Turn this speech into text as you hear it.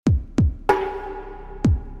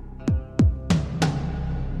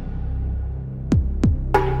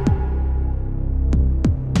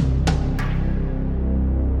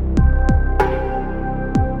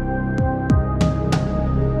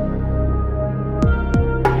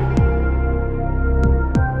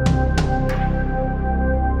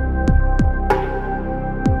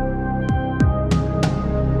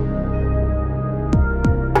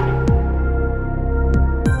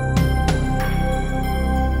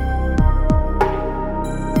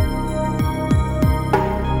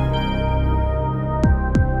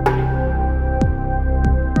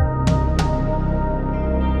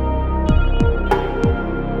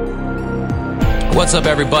What's up,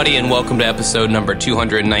 everybody, and welcome to episode number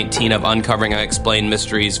 219 of Uncovering Unexplained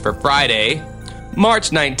Mysteries for Friday,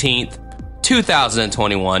 March 19th,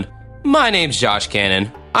 2021. My name's Josh Cannon.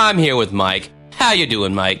 I'm here with Mike. How you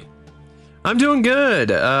doing, Mike? I'm doing good.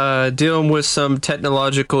 Dealing with some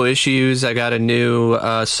technological issues. I got a new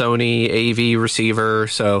Sony AV receiver,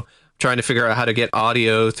 so I'm trying to figure out how to get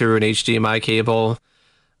audio through an HDMI cable,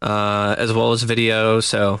 as well as video.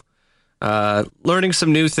 So learning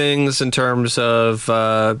some new things in terms of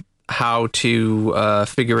how to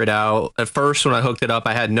figure it out. At first, when I hooked it up,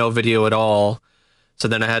 I had no video at all. So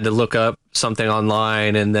then I had to look up something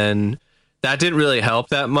online, and then that didn't really help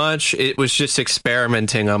that much. It was just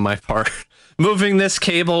experimenting on my part. Moving this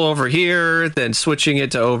cable over here, then switching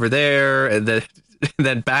it to over there, and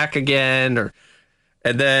then back again,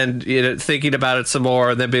 and then thinking about it some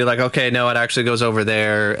more, and then be like, okay, no, it actually goes over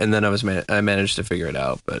there, and then I managed to figure it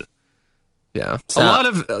out. But yeah, a lot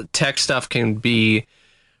of tech stuff can be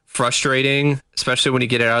frustrating, especially when you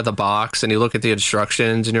get it out of the box and you look at the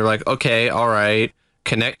instructions and you're like, okay, all right,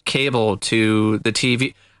 connect cable to the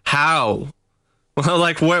TV. How? Well,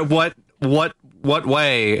 like what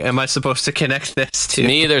way am I supposed to connect this to? To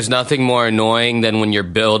me, there's nothing more annoying than when you're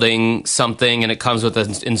building something and it comes with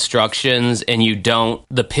instructions and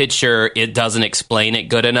the picture, it doesn't explain it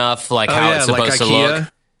good enough, like how it's supposed to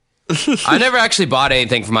look. I never actually bought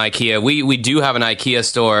anything from IKEA. We do have an IKEA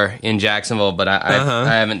store in Jacksonville, but I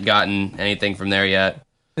haven't gotten anything from there yet.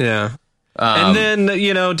 Yeah. And then,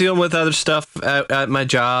 dealing with other stuff at my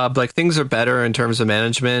job, like things are better in terms of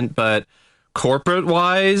management, but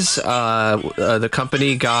corporate-wise, the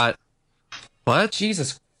company got... What?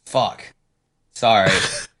 Jesus fuck. Sorry.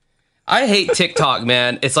 I hate TikTok,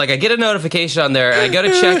 man. It's like I get a notification on there and I go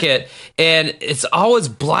to check it and it's always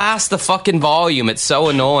blast the fucking volume. It's so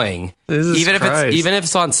annoying. Even if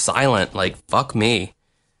it's on silent, like fuck me.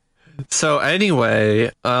 So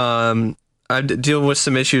anyway, I'm dealing with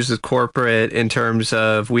some issues with corporate in terms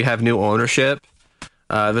of we have new ownership.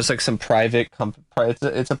 There's like some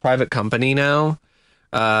it's a private company now.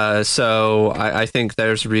 So I think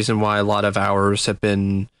there's a reason why a lot of hours have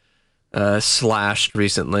been slashed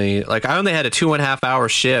recently. Like I only had a 2.5 hour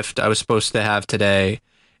shift I was supposed to have today,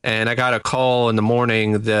 and I got a call in the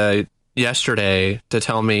morning yesterday to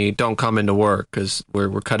tell me don't come into work because we're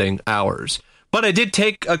cutting hours. But I did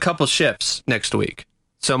take a couple shifts next week,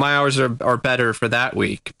 so my hours are better for that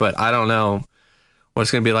week. But I don't know what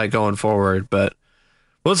it's gonna be like going forward. But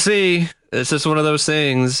we'll see. It's just one of those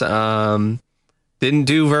things. Didn't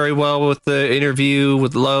do very well with the interview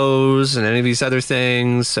with Lowe's and any of these other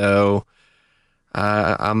things, so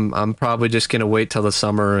I'm probably just gonna wait till the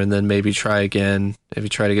summer and then maybe try again. Maybe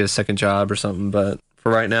try to get a second job or something. But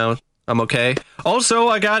for right now, I'm okay. Also,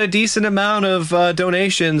 I got a decent amount of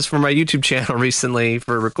donations for my YouTube channel recently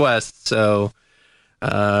for requests. So,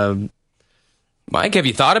 Mike, have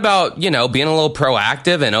you thought about, being a little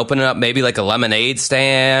proactive and opening up maybe like a lemonade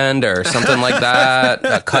stand or something like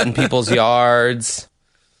that, cutting people's yards?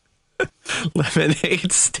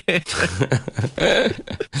 Lemonade stand.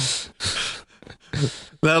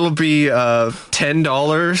 That'll be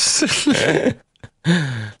 $10.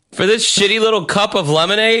 For this shitty little cup of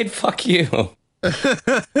lemonade? Fuck you.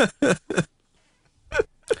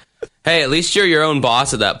 Hey, at least you're your own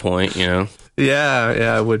boss at that point,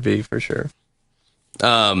 Yeah, it would be for sure.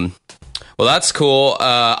 Well, that's cool.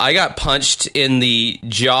 I got punched in the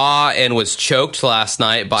jaw and was choked last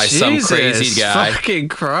night by some crazy guy. Fucking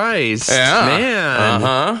Christ. Yeah. Man.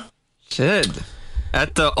 Uh-huh. Shit.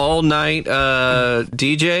 At the all-night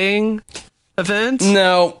DJing event?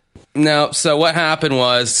 No. So what happened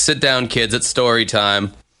was, sit down, kids, it's story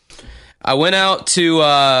time. I went out to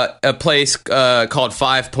a place called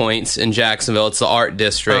 5 Points in Jacksonville. It's the art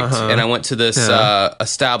district. And I went to this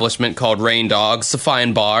establishment called Rain Dogs. It's a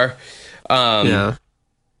fine bar. And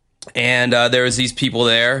there was these people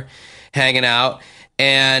there hanging out.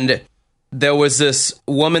 And there was this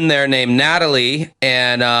woman there named Natalie.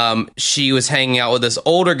 And she was hanging out with this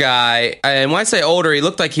older guy. And when I say older, he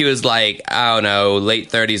looked like he was like, I don't know,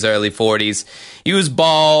 late 30s, early 40s. He was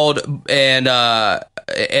bald and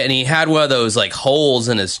he had one of those like holes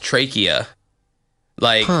in his trachea,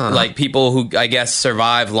 like people who I guess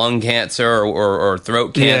survive lung cancer or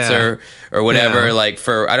throat cancer or whatever. Yeah. Like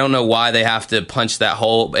I don't know why they have to punch that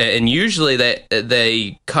hole, and usually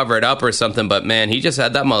they cover it up or something. But man, he just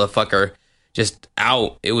had that motherfucker just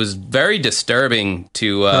out. It was very disturbing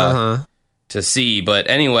to see. But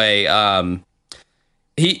anyway,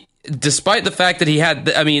 despite the fact that he had,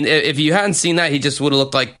 if you hadn't seen that, he just would have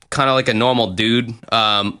looked like kind of like a normal dude.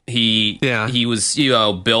 He was,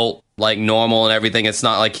 built like normal and everything. It's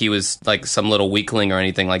not like he was like some little weakling or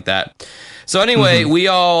anything like that. So anyway, we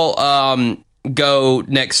all go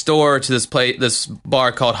next door to this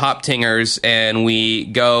bar called Hoptingers, and we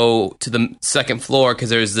go to the second floor because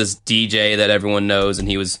there's this DJ that everyone knows, and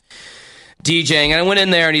he was DJing. And I went in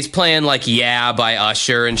there, and he's playing like "Yeah" by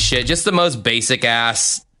Usher and shit, just the most basic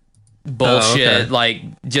ass bullshit, like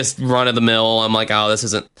just run of the mill. I'm like, oh, this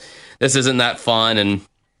isn't that fun, and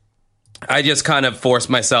I just kind of forced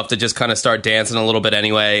myself to just kind of start dancing a little bit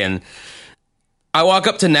anyway. And I walk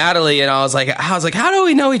up to Natalie, and I was like, how do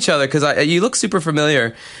we know each other? Because you look super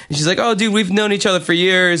familiar. And she's like, oh, dude, we've known each other for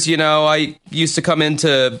years. You know, I used to come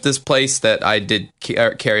into this place that I did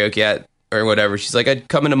karaoke at or whatever. She's like, I'd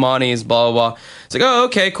come into Monty's, blah, blah, blah. It's like, oh,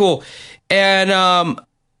 okay, cool. And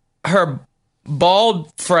her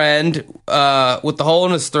bald friend with the hole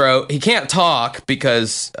in his throat, he can't talk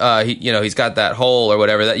because he's got that hole or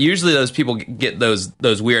whatever. That usually those people get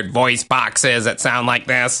those weird voice boxes that sound like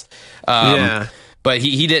this. Yeah. But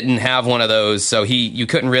he didn't have one of those, so you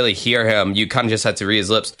couldn't really hear him. You kind of just had to read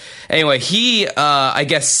his lips. Anyway, he I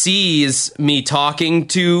guess sees me talking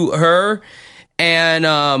to her,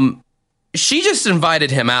 and she just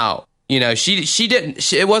invited him out. You know, she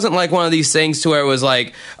didn't. It wasn't like one of these things to where it was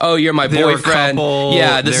like, "Oh, you're my boyfriend."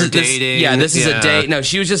 Yeah, this is a date. No,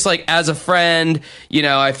 she was just like, as a friend. You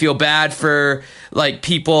know, I feel bad for like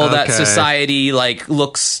people that society like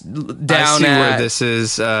looks down at. Where this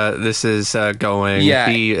is going. Yeah,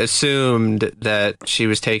 he assumed that she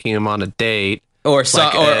was taking him on a date. Or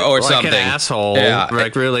something. An asshole. Yeah.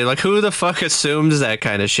 Like, really, like, who the fuck assumes that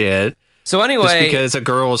kind of shit? So anyway, just because a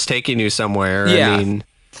girl is taking you somewhere. Yeah. I mean.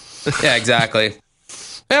 Yeah, exactly.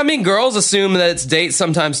 I mean, girls assume that it's dates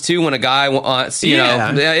sometimes too when a guy wants, you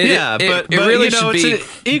know. It really should be it's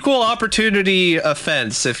an equal opportunity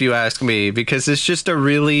offense, if you ask me, because it's just a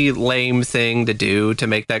really lame thing to do to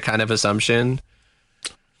make that kind of assumption.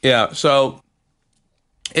 Yeah, so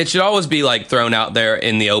it should always be like thrown out there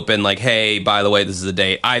in the open, like, hey, by the way, this is a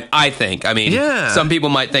date. I think. I mean, some people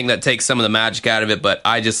might think that takes some of the magic out of it, but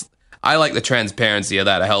I like the transparency of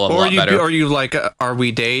that a hell of a lot better. Or you like, are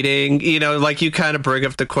we dating? You know, like you kind of bring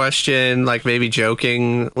up the question, like maybe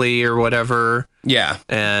jokingly or whatever. Yeah.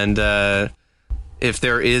 And if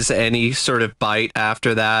there is any sort of bite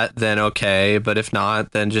after that, then okay. But if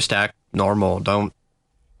not, then just act normal. Don't,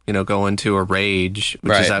 go into a rage,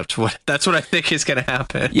 which is that's what I think is going to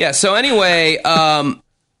happen. Yeah. So anyway,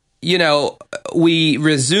 we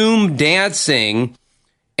resume dancing.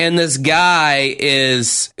 And this guy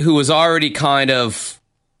who was already kind of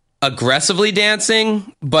aggressively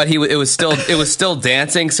dancing, but it was still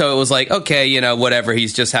dancing. So it was like, okay, whatever.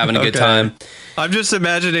 He's just having a good time. I'm just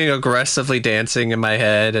imagining aggressively dancing in my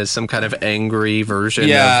head as some kind of angry version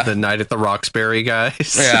of the Night at the Roxbury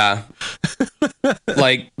guys. Yeah,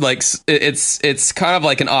 like it's kind of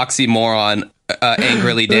like an oxymoron.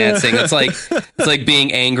 Angrily dancing. It's like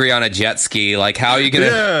being angry on a jet ski. Like, how are you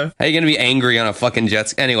gonna be angry on a fucking jet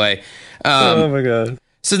ski? Anyway, oh my god.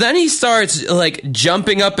 So then he starts like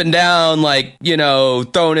jumping up and down, like,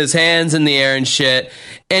 throwing his hands in the air and shit.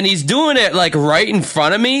 And he's doing it like right in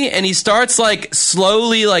front of me, and he starts like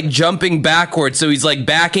slowly like jumping backwards. So he's like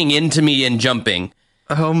backing into me and jumping.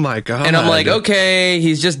 Oh my god. And I'm like, okay,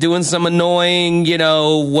 he's just doing some annoying,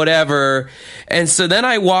 whatever. And so then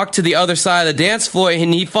I walk to the other side of the dance floor,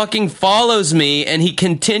 and he fucking follows me, and he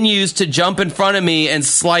continues to jump in front of me and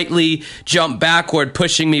slightly jump backward,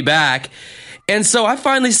 pushing me back. And so I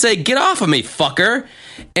finally say, get off of me, fucker.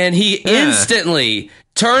 And he instantly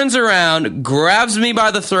turns around, grabs me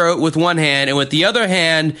by the throat with one hand, and with the other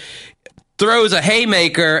hand throws a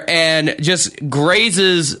haymaker and just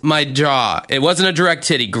grazes my jaw. It wasn't a direct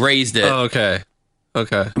hit. He grazed it. Oh, okay.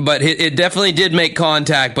 But it definitely did make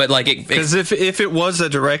contact, but like because if it was a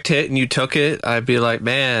direct hit and you took it, I'd be like,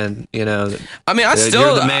 man, I mean, I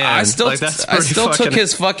still took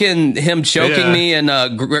his fucking him choking me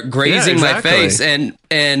and grazing my face, and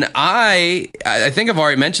I think I've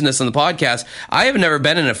already mentioned this on the podcast. I have never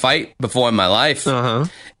been in a fight before in my life.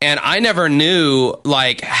 And I never knew,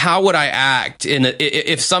 like, how would I act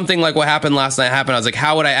if something like what happened last night happened. I was like,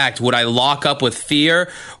 how would I act? Would I lock up with fear,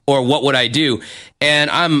 or what would I do? And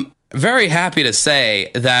I'm very happy to say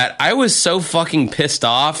that I was so fucking pissed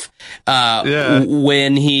off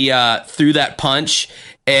when he threw that punch,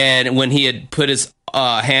 and when he had put his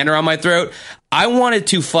hand around my throat, I wanted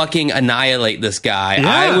to fucking annihilate this guy. Yeah.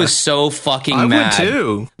 I was so fucking mad. I would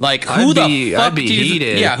too. Like, I'd be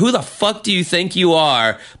heated. who the fuck do you think you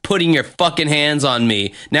are putting your fucking hands on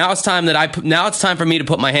me? Now it's time for me to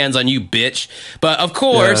put my hands on you, bitch. But of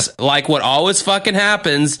course, like what always fucking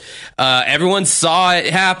happens, everyone saw it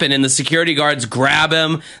happen, and the security guards grab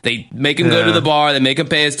him. They make him go to the bar. They make him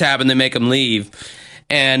pay his tab, and they make him leave.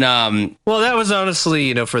 And well, that was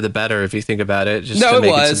honestly, for the better if you think about it. Just to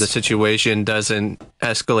make it so the situation doesn't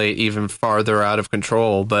escalate even farther out of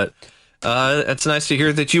control. But it's nice to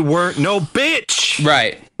hear that you weren't no bitch.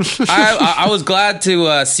 Right. I was glad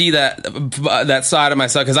to see that side of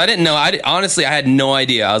myself, because I didn't know. Honestly, I had no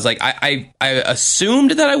idea. I was like, I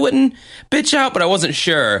assumed that I wouldn't bitch out, but I wasn't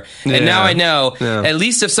sure. And now I know. Yeah. At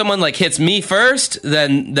least if someone like hits me first,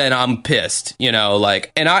 then I'm pissed. And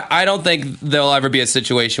I don't think there'll ever be a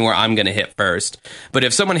situation where I'm going to hit first. But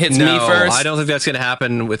if someone hits me first, I don't think that's going to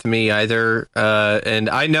happen with me either. And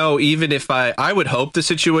I know even if I would hope the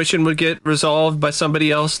situation would get resolved by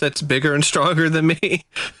somebody else that's bigger and stronger than me.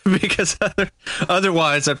 Because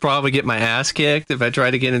otherwise I'd probably get my ass kicked if I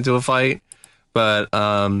tried to get into a fight. But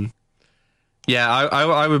yeah,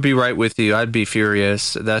 I would be right with you. I'd be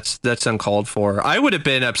furious. That's uncalled for. I would have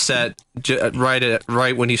been upset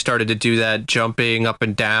right when he started to do that, jumping up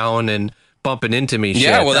and down and bumping into me.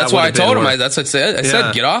 Yeah, well, that's why I told him. That's what I said. I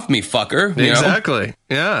said, get off me, fucker. Exactly.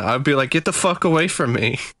 Yeah, I'd be like, get the fuck away from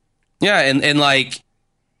me. Yeah, and like,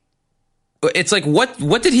 it's like,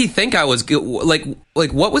 what did he think I was like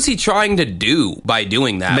what was he trying to do by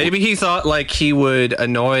doing that? Maybe he thought like he would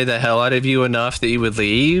annoy the hell out of you enough that you would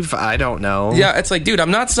leave. I don't know. Yeah, it's like, dude, I'm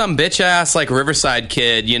not some bitch ass like Riverside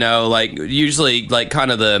kid, like usually like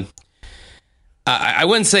kind of the I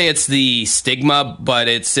wouldn't say it's the stigma, but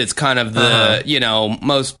it's kind of the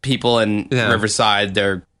most people in Riverside,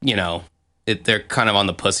 they're they're kind of on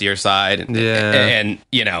the pussier side. And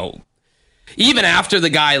even after the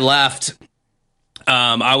guy left,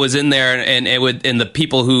 I was in there, and the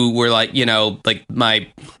people who were like, like my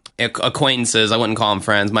acquaintances, I wouldn't call them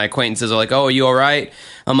friends. My acquaintances are like, "Oh, are you all right?"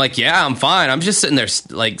 I'm like, "Yeah, I'm fine." I'm just sitting there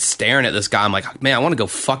like staring at this guy. I'm like, "Man, I want to go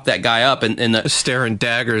fuck that guy up." And staring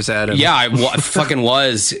daggers at him. Yeah, I fucking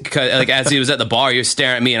was. Like as he was at the bar, he was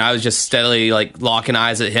staring at me, and I was just steadily like locking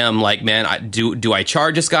eyes at him. Like, man, do I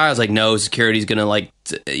charge this guy? I was like, no, security's gonna like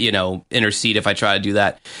intercede if I try to do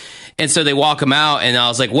that. And so they walk him out, and I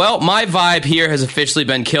was like, well, my vibe here has officially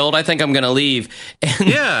been killed. I think I'm going to leave.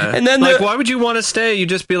 And then like, why would you want to stay? You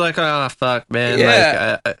just be like, oh, fuck, man.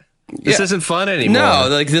 Yeah. Like, this isn't fun anymore. No,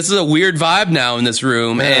 like, this is a weird vibe now in this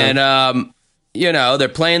room. Yeah. And, they're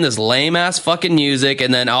playing this lame-ass fucking music,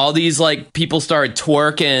 and then all these, like, people started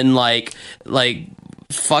twerking, like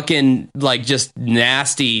fucking like just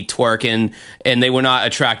nasty twerking, and they were not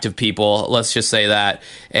attractive people, let's just say that.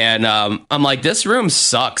 And I'm like, this room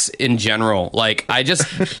sucks in general. Like, I just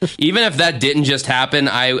even if that didn't just happen,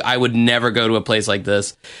 I would never go to a place like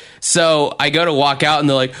this. So I go to walk out, and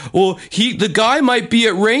they're like, well, the guy might be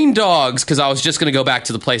at Rain Dogs, because I was just going to go back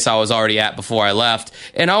to the place I was already at before I left.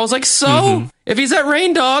 And I was like, so if he's at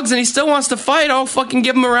Rain Dogs and he still wants to fight, I'll fucking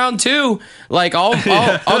give him a round two. Like,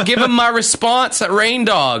 I'll give him my response at Rain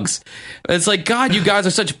Dogs. It's like, God, you guys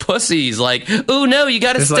are such pussies. Like, oh no, you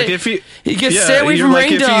got to stay. Like, if you stay away from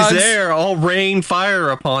Rain Dogs. If he's there, I'll rain fire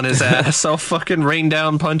upon his ass. I'll fucking rain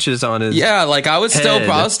down punches on his. Yeah, like I was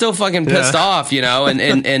still fucking pissed off,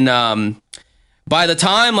 and by the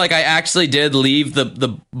time like I actually did leave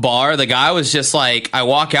the bar, the guy was just like, I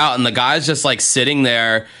walk out, and the guy's just like sitting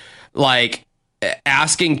there, like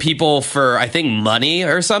asking people for, I think, money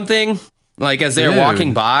or something, like as they're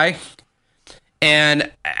walking by.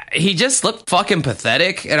 And he just looked fucking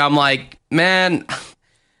pathetic, and I'm like, man,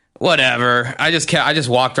 whatever. I just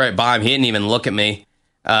walked right by him. He didn't even look at me.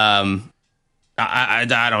 I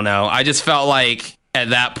don't know. I just felt like at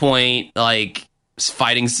that point, like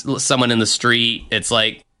fighting someone in the street, it's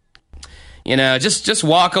like, just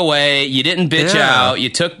walk away. You didn't bitch out. You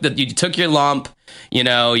took your lump.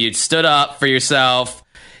 You stood up for yourself.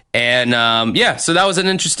 And so that was an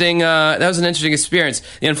interesting experience.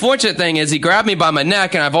 The unfortunate thing is he grabbed me by my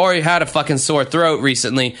neck, and I've already had a fucking sore throat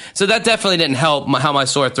recently, so that definitely didn't help how my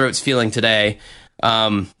sore throat's feeling today.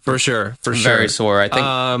 For sure, very sore. I think.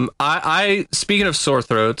 I speaking of sore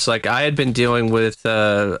throats, like I had been dealing with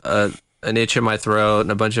an itch in my throat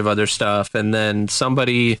and a bunch of other stuff, and then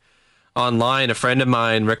somebody online, a friend of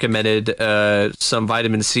mine, recommended some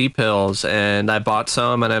vitamin C pills, and I bought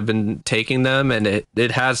some, and I've been taking them, and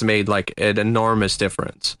it has made like an enormous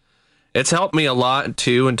difference. It's helped me a lot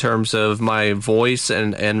too in terms of my voice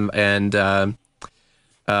and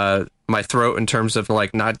my throat, in terms of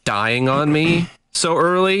like not dying on me. so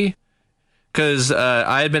early because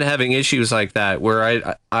I had been having issues like that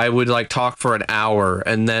where I would like talk for an hour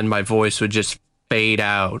and then my voice would just fade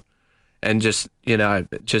out and just,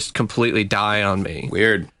 just completely die on me.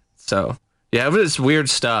 Weird. So, yeah, it was weird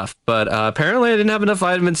stuff. But apparently I didn't have enough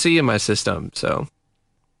vitamin C in my system, so.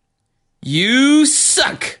 You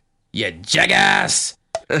suck, you jackass.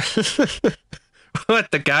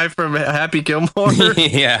 What, the guy from Happy Gilmore?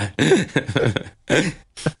 Yeah.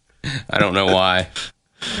 I don't know why.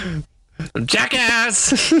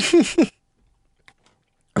 Jackass!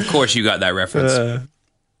 Of course you got that reference.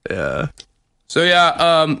 Yeah. So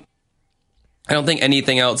yeah, I don't think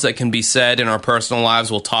anything else that can be said in our personal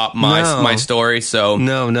lives will top my story. So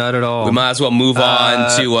no, not at all. We might as well move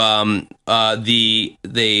on to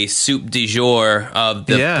the soup du jour of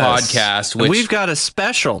the podcast. Which we've got a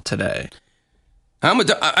special today.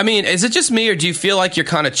 I mean, is it just me, or do you feel like you're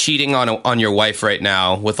kind of cheating on your wife right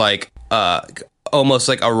now with like almost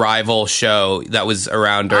like a rival show that was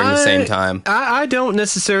around during the same time? I don't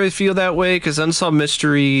necessarily feel that way because Unsolved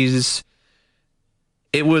Mysteries,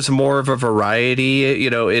 it was more of a variety.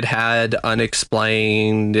 It had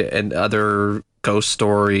Unexplained and other ghost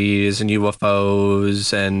stories and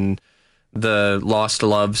UFOs and the lost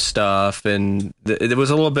love stuff, and it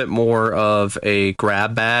was a little bit more of a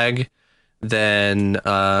grab bag than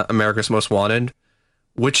America's Most Wanted,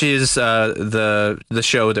 which is the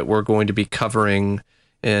show that we're going to be covering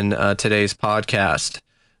in today's podcast.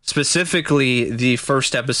 Specifically, the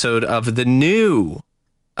first episode of the new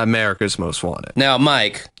America's Most Wanted. Now,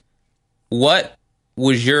 Mike, what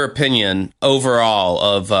was your opinion overall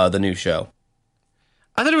of the new show?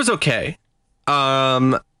 I thought it was okay.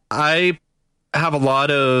 I have a lot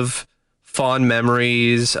of fond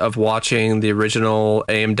memories of watching the original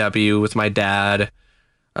AMW with my dad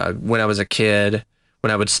when I was a kid.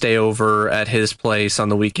 When I would stay over at his place on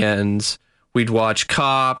the weekends, we'd watch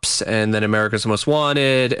Cops and then America's Most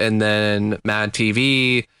Wanted and then Mad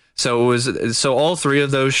TV. So all three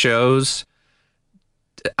of those shows,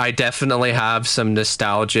 I definitely have some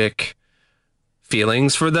nostalgic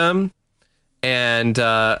feelings for them. And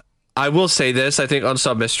I will say this, I think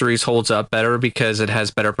Unsolved Mysteries holds up better because it has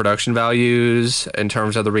better production values in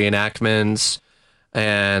terms of the reenactments.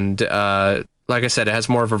 And like I said, it has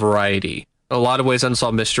more of a variety. A lot of ways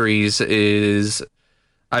Unsolved Mysteries is,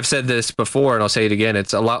 I've said this before and I'll say it again,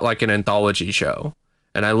 it's a lot like an anthology show.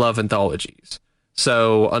 And I love anthologies.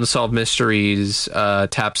 So Unsolved Mysteries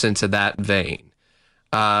taps into that vein.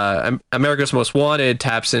 America's Most Wanted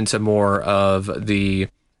taps into more of the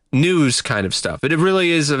news kind of stuff. It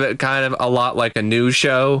really is kind of a lot like a news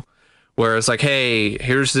show where it's like, hey,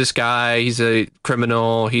 here's this guy, he's a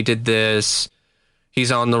criminal, he did this,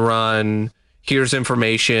 he's on the run, here's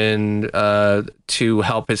information to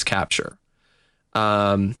help his capture.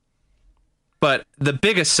 But the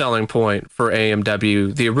biggest selling point for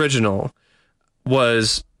AMW, the original,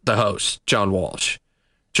 was the host, John Walsh.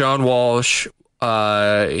 John Walsh,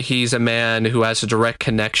 he's a man who has a direct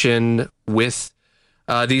connection with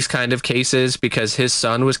these kind of cases because his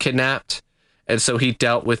son was kidnapped. And so he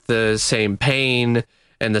dealt with the same pain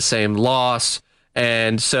and the same loss.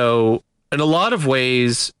 And so in a lot of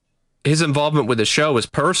ways, his involvement with the show was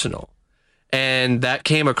personal. And that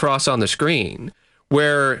came across on the screen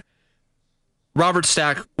where Robert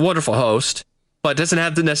Stack, wonderful host, but doesn't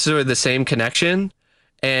have necessarily the same connection.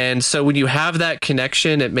 And so when you have that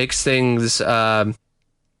connection, it makes things not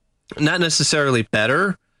necessarily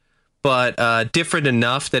better, but different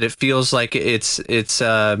enough that it feels like it's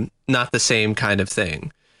not the same kind of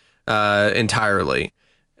thing entirely.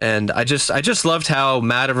 And I just loved how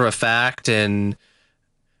matter of fact and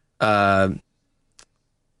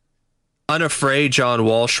unafraid John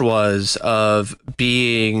Walsh was of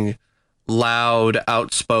being loud,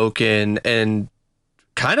 outspoken, and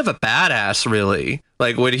kind of a badass, really.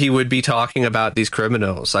 Like when he would be talking about these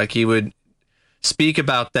criminals, like he would speak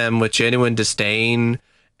about them with genuine disdain,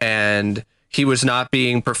 and he was not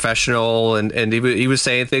being professional, and he was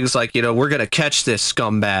saying things like, we're gonna catch this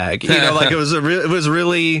scumbag, like it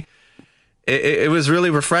was really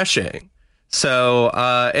refreshing. So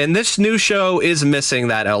and this new show is missing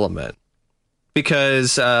that element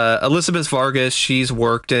because Elizabeth Vargas, she's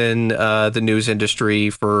worked in the news industry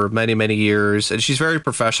for many, many years, and she's very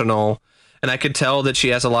professional, and I could tell that she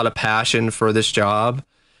has a lot of passion for this job.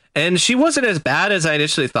 And she wasn't as bad as I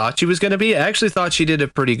initially thought she was going to be. I actually thought she did a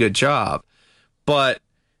pretty good job, but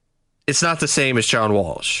it's not the same as John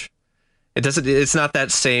Walsh. It's not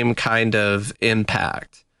that same kind of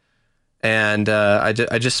impact. And I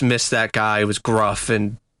just missed that guy who was gruff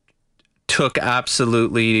and took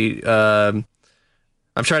absolutely, I'm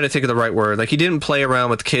trying to think of the right word. Like he didn't play around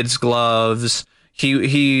with kids' gloves.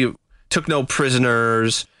 he took no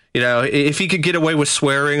prisoners. You know, if he could get away with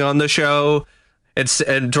swearing on the show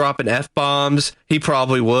and dropping F-bombs, he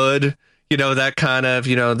probably would. You know, that kind of,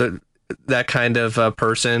 that kind of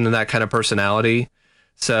person and that kind of personality.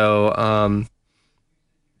 So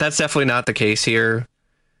that's definitely not the case here.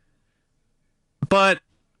 But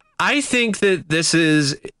I think that this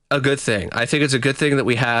is a good thing. I think it's a good thing that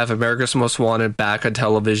we have America's Most Wanted back on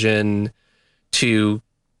television to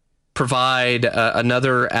provide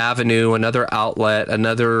another avenue, another outlet,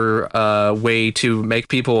 another way to make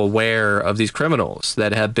people aware of these criminals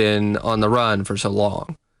that have been on the run for so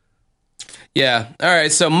long. Yeah. All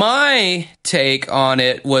right. So my take on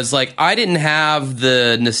it was like, I didn't have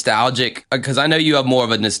the nostalgic, because I know you have more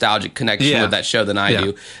of a nostalgic connection with that show than I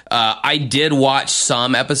do. I did watch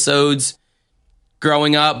some episodes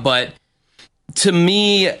growing up, but to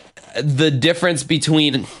me, the difference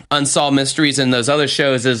between Unsolved Mysteries and those other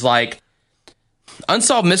shows is like,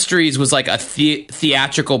 Unsolved Mysteries was like a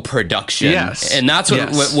theatrical production. Yes. And that's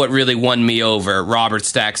what really won me over. Robert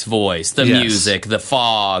Stack's voice, the music, the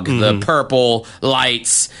fog, the purple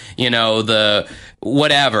lights, the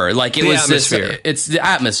whatever. Like it was atmosphere. It's the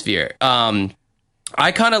atmosphere.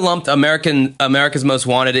 I kind of lumped America's Most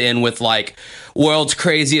Wanted in with like World's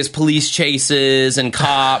Craziest Police Chases and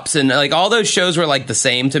Cops, and like all those shows were like the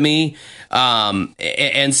same to me.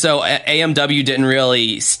 And so AMW didn't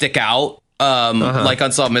really stick out like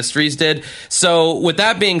Unsolved Mysteries did. So with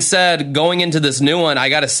that being said, going into this new one, I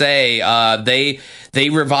gotta say they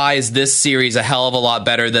revised this series a hell of a lot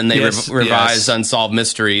better than they revised Unsolved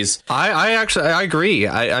Mysteries. I agree.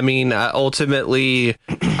 I mean, ultimately,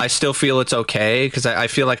 I still feel it's okay because I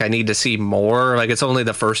feel like I need to see more. Like it's only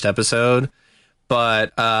the first episode,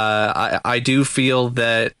 but I do feel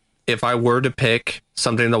that if I were to pick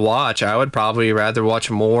something to watch, I would probably rather watch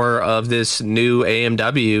more of this new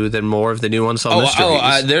AMW than more of the new Unsolved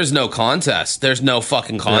Mysteries. There's no contest. There's no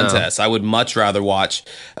fucking contest. I would much rather watch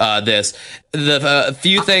this. The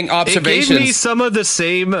few observations. It gave me some of the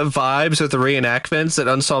same vibes with the reenactments that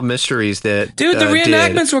Unsolved Mysteries did. Dude, the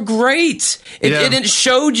reenactments were great. It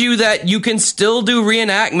showed you that you can still do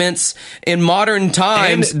reenactments in modern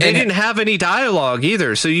times. And they didn't have any dialogue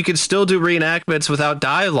either, so you could still do reenactments without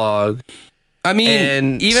dialogue. I mean,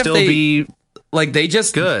 and even still if be like they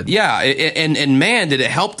just good. Yeah, and man, did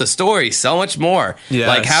it help the story so much more. Yes.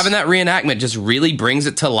 Like having that reenactment just really brings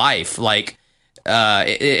it to life. Like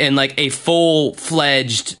in like a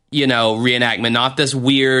full-fledged, reenactment, not this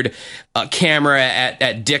weird camera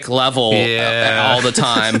at dick level all the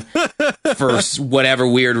time for whatever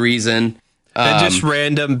weird reason. And just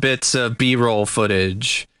random bits of B-roll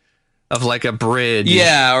footage of like a bridge.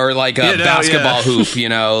 Yeah, or like a basketball hoop,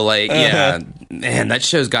 Man, that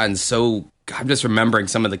show's gotten so... I'm just remembering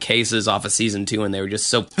some of the cases off of season 2, and they were just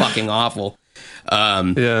so fucking awful.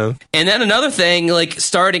 And then another thing, like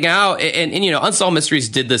starting out, and Unsolved Mysteries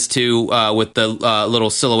did this too with the little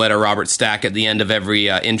silhouette of Robert Stack at the end of every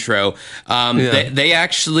intro. They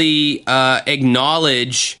actually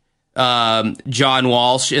acknowledge John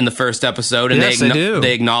Walsh in the first episode, and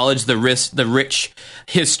they acknowledge the rich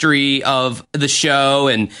history of the show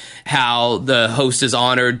and how the host is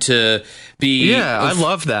honored to be. I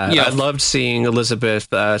love that. I loved seeing Elizabeth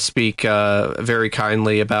speak very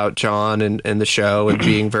kindly about John and the show, and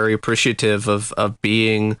being very appreciative of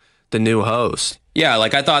being the new host. Yeah,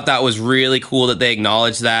 like I thought that was really cool that they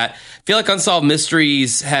acknowledged that. I feel like Unsolved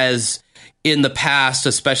Mysteries has, in the past,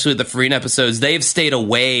 especially with the Farina episodes, they've stayed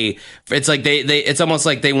away. It's like it's almost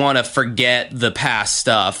like they want to forget the past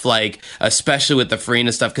stuff, like especially with the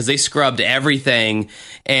Farina stuff, because they scrubbed everything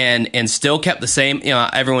and still kept the same.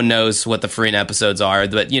 Everyone knows what the Farina episodes are,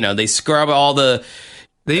 but they scrub all the.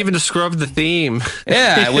 They even scrubbed the theme.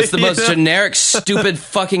 Yeah, it was the most generic, stupid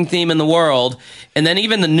fucking theme in the world. And then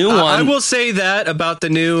even the new one. I will say that about the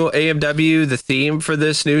new AMW, the theme for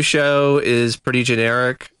this new show is pretty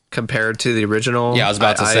generic compared to the original. Yeah, I was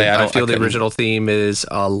about to say, I feel the original theme is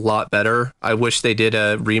a lot better. I wish they did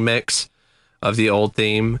a remix of the old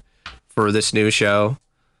theme for this new show.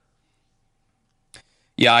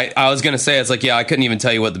 Yeah, I was gonna say, it's like, I couldn't even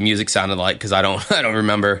tell you what the music sounded like because I don't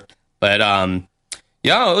remember. But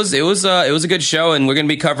it was a good show, and we're gonna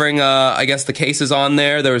be covering I guess the cases on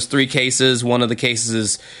there. There was 3 cases. One of the cases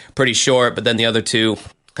is pretty short, but then the other 2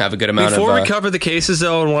 have a good amount Before we cover the cases,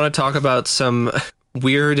 though, I want to talk about some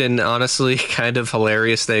weird and honestly kind of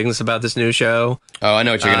hilarious things about this new show. Oh, I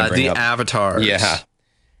know what you're going to bring up. The avatars.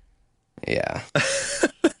 Yeah.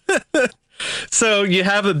 So you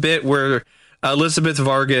have a bit where Elizabeth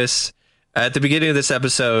Vargas, at the beginning of this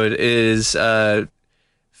episode, is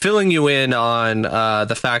filling you in on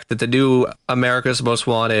the fact that the new America's Most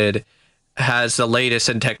Wanted has the latest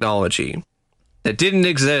in technology that didn't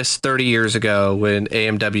exist 30 years ago when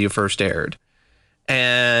AMW first aired.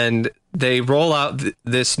 And they roll out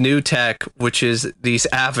this new tech, which is these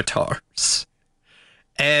avatars.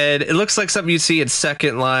 And it looks like something you'd see in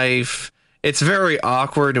Second Life. It's very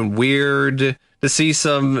awkward and weird to see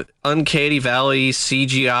some Uncanny Valley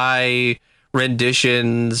CGI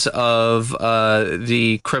renditions of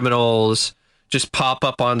the criminals just pop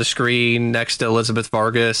up on the screen next to Elizabeth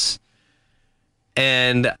Vargas.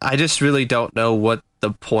 And I just really don't know what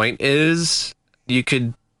the point is. You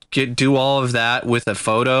could do all of that with a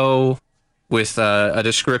photo, with a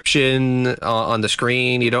description on the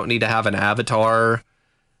screen. You don't need to have an avatar.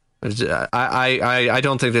 I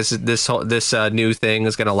don't think this new thing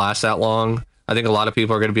is going to last that long. I think a lot of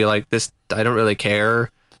people are going to be like, this, I don't really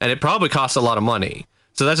care. And it probably costs a lot of money.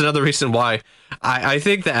 So that's another reason why I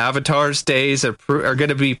think the avatars days are going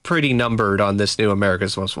to be pretty numbered on this new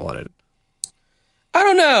America's Most Wanted. I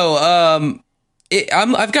don't know.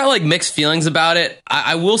 I've got like mixed feelings about it.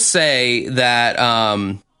 I will say that,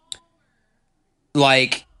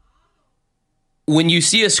 like, when you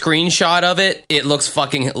see a screenshot of it, it looks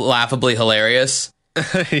fucking laughably hilarious.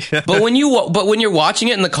 Yeah. But when you're watching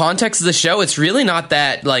it in the context of the show, it's really not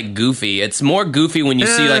that like goofy. It's more goofy when you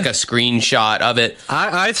see like a screenshot of it.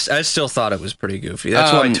 I still thought it was pretty goofy.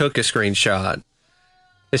 That's why I took a screenshot.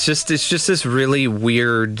 It's just this really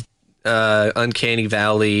weird Uncanny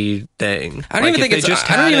Valley thing. I don't even think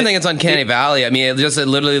it's Uncanny Valley. I mean, it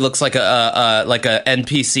literally looks like a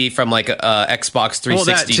NPC from like a Xbox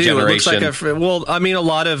 360 generation. It looks like I mean, a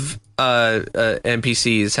lot of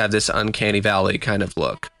NPCs have this Uncanny Valley kind of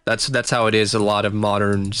look. That's how it is. A lot of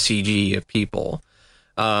modern CG of people.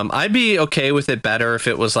 I'd be okay with it better if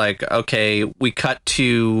it was like, okay, we cut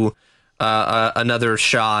to another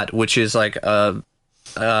shot, which is like a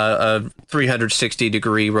 360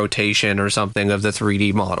 degree rotation or something of the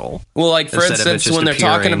 3D model. Well, like for instance, when they're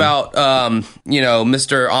talking about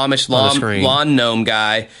Mr. Amish lawn gnome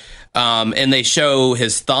guy, and they show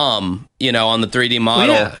his thumb, on the 3D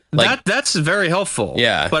model. Well, yeah, that's very helpful.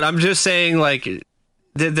 Yeah, but I'm just saying, like,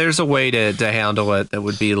 there's a way to handle it that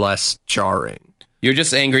would be less jarring. You're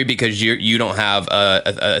just angry because you don't have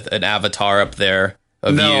an avatar up there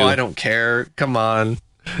of you. No, I don't care. Come on.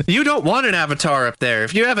 You don't want an avatar up there.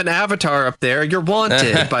 If you have an avatar up there, you're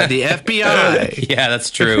wanted by the FBI. Yeah,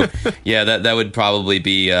 that's true. Yeah, that would probably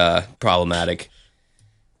be problematic.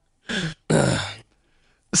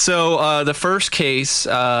 So the first case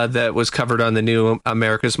that was covered on the new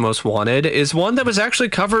America's Most Wanted is one that was actually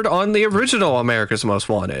covered on the original America's Most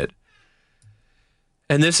Wanted.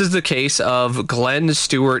 And this is the case of Glenn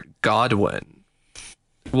Stewart Godwin.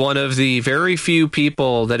 One of the very few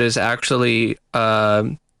people that has actually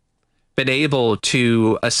been able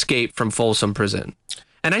to escape from Folsom Prison.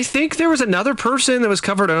 And I think there was another person that was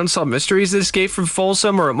covered on Unsolved Mysteries that escaped from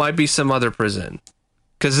Folsom, or it might be some other prison.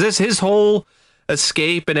 Because his whole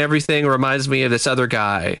escape and everything reminds me of this other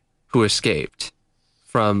guy who escaped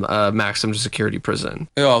from maximum security prison.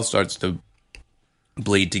 It all starts to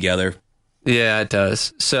bleed together. Yeah, it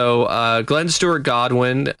does. So Glenn Stewart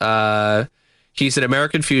Godwin... he's an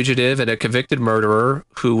American fugitive and a convicted murderer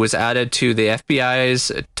who was added to the FBI's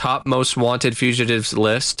top most wanted fugitives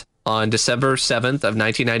list on December 7th of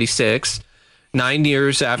 1996, 9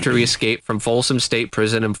 years after he escaped from Folsom State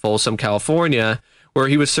Prison in Folsom, California, where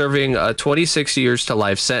he was serving a 26 years to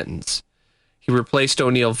life sentence. He replaced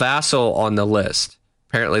O'Neill Vassell on the list.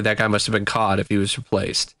 Apparently that guy must have been caught if he was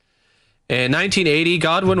replaced. In 1980,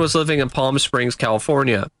 Godwin was living in Palm Springs,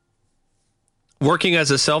 California, working as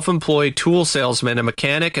a self-employed tool salesman, a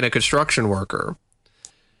mechanic, and a construction worker.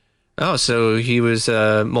 Oh, so he was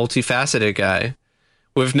a multifaceted guy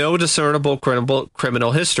with no discernible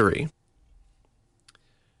criminal history.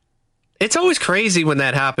 It's always crazy when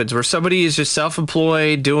that happens, where somebody is just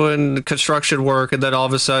self-employed doing construction work, and then all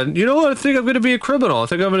of a sudden, you know what? I think I'm going to be a criminal. I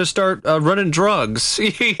think I'm going to start running drugs.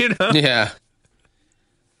 Yeah.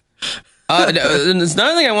 There's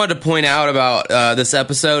another thing I wanted to point out about this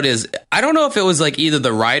episode is I don't know if it was like either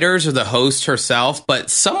the writers or the host herself, but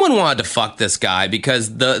someone wanted to fuck this guy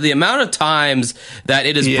because the amount of times that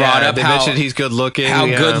it is brought up they mentioned he's good looking,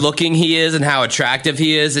 good looking he is, and how attractive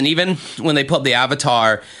he is, and even when they put up the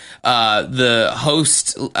avatar. The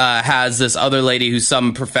host has this other lady who's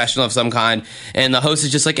some professional of some kind, and the host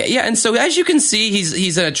is just like, yeah, and so as you can see,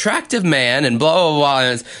 he's an attractive man, and blah blah blah.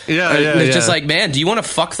 And it's just like, man, do you want to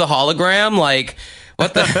fuck the hologram? Like,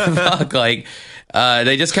 what the fuck? Like,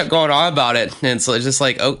 they just kept going on about it, and so it's just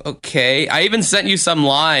like, oh, okay. I even sent you some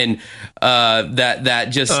line that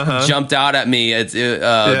just jumped out at me.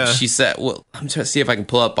 She said, well, I'm trying to see if I can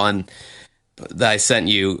pull up on that I sent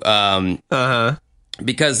you. Uh-huh.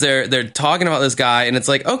 Because they're talking about this guy, and it's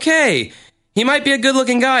like, okay, he might be a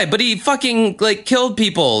good-looking guy, but he fucking, like, killed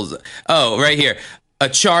people. Oh, right here. A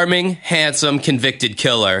charming, handsome, convicted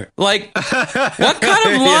killer. Like, what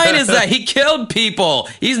kind of line is that? He killed people.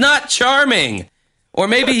 He's not charming. Or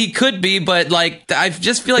maybe he could be, but, like, I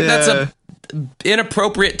just feel like that's a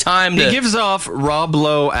inappropriate time to... He gives off Rob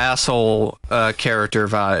Lowe asshole character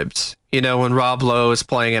vibes. You know, when Rob Lowe is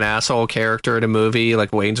playing an asshole character in a movie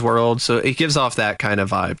like Wayne's World, so it gives off that kind of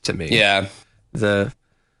vibe to me. Yeah. The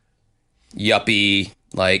yuppie,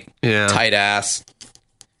 like, tight ass.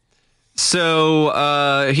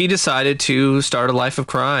 So he decided to start a life of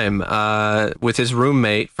crime with his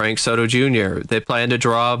roommate, Frank Soto Jr. They planned to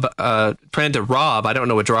rob. I don't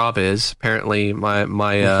know what rob is. Apparently, my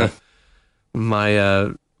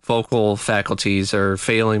vocal faculties are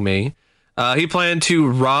failing me. He planned to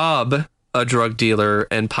rob a drug dealer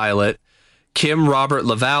and pilot, Kim Robert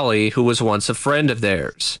LaValle, who was once a friend of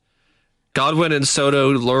theirs. Godwin and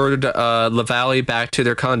Soto lured LaValle back to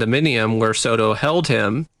their condominium where Soto held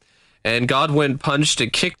him, and Godwin punched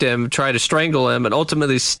and kicked him, tried to strangle him, and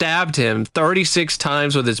ultimately stabbed him 36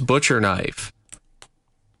 times with his butcher knife.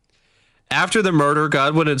 After the murder,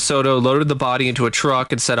 Godwin and Soto loaded the body into a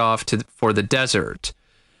truck and set off for the desert.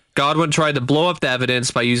 Godwin tried to blow up the evidence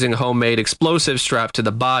by using homemade explosives strapped to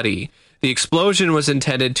the body. The explosion was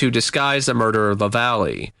intended to disguise the murder of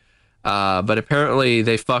LaValle. But apparently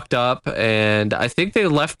they fucked up, and I think they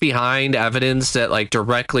left behind evidence that like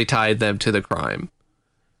directly tied them to the crime.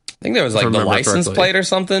 I think there was like the license plate or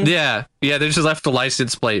something. Yeah, they just left the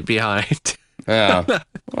license plate behind. Yeah,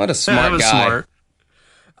 what a smart guy. Smart.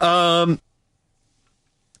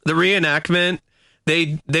 The reenactment,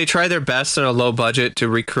 they try their best on a low budget to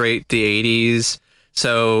recreate the 80s.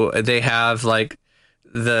 So they have like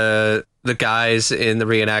the guys in the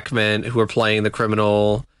reenactment who are playing the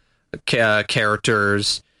criminal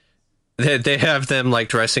characters. They have them like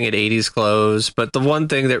dressing in 80s clothes, but the one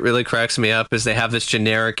thing that really cracks me up is they have this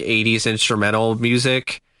generic 80s instrumental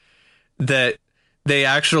music that they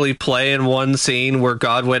actually play in one scene where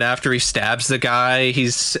Godwin, after he stabs the guy,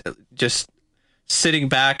 he's just sitting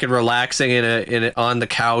back and relaxing on the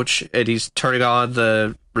couch, and he's turning on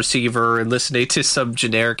the receiver and listening to some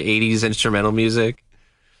generic 80s instrumental music.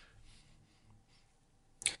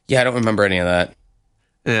 Yeah, I don't remember any of that.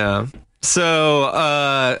 Yeah. So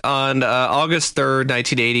on August 3rd,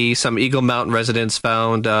 1980, some Eagle Mountain residents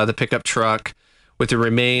found the pickup truck with the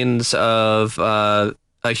remains of a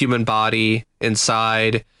human body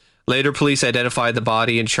inside. Later, police identified the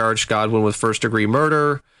body and charged Godwin with first-degree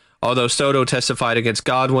murder. Although Soto testified against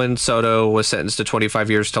Godwin, Soto was sentenced to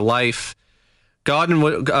 25 years to life.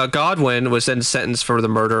 Godwin was then sentenced for the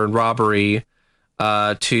murder and robbery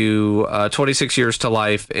to 26 years to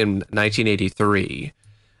life in 1983.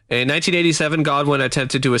 In 1987, Godwin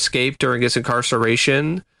attempted to escape during his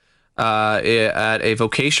incarceration at a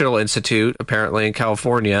vocational institute, apparently in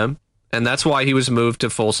California, and that's why he was moved to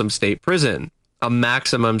Folsom State Prison, a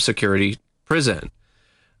maximum security prison,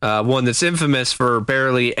 one that's infamous for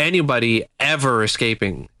barely anybody ever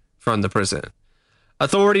escaping from the prison.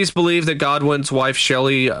 Authorities believe that Godwin's wife,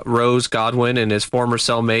 Shelley Rose Godwin, and his former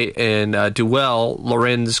cellmate in Duell,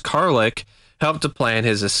 Lorenz Karlik, helped to plan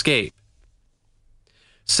his escape.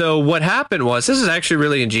 So what happened was, this is actually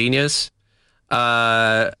really ingenious.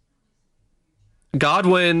 Godwin,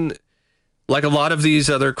 like a lot of these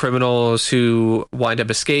other criminals who wind up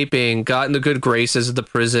escaping, got in the good graces of the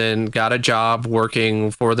prison, got a job working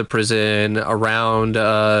for the prison around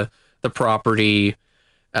the property,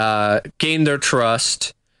 gained their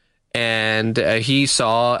trust, and he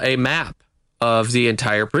saw a map of the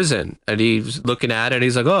entire prison, and he's looking at it and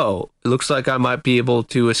he's like, oh, it looks like I might be able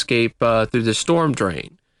to escape through the storm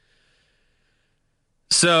drain.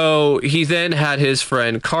 So he then had his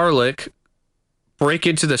friend Karlik break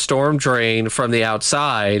into the storm drain from the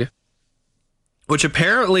outside, which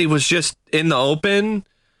apparently was just in the open.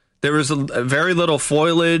 There was a very little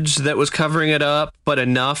foliage that was covering it up, but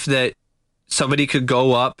enough that somebody could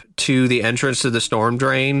go up to the entrance to the storm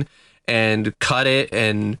drain and cut it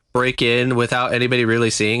and break in without anybody really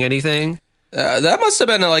seeing anything. That must have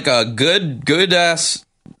been like a good ass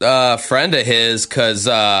friend of his, because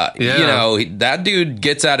you know, that dude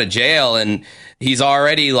gets out of jail and he's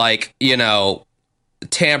already like, you know,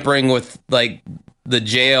 tampering with like the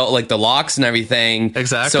jail, like the locks and everything,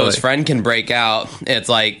 exactly, so his friend can break out. It's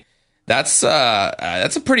like that's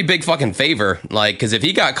a pretty big fucking favor, like, because if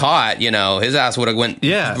he got caught, you know, his ass would have went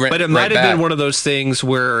but it might have been one of those things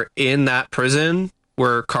where in that prison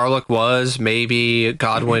where Karlik was, maybe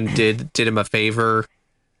Godwin did him a favor,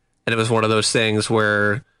 and it was one of those things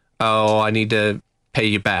where oh, I need to pay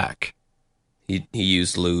you back. He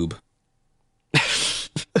used lube.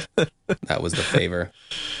 That was the favor.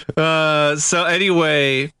 So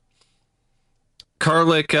anyway,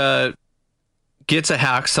 Karlik gets a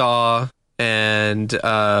hacksaw and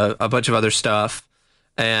a bunch of other stuff.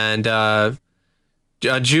 And June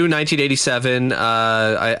 1987,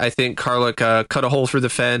 I think Karlik cut a hole through the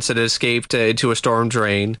fence and escaped into a storm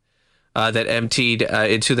drain that emptied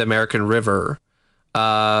into the American River.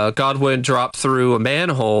 Godwin dropped through a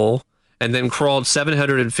manhole and then crawled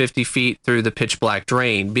 750 feet through the pitch black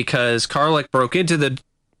drain because Karlik broke into the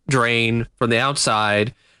drain from the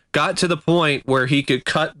outside, got to the point where he could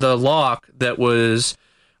cut the lock that was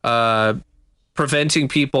preventing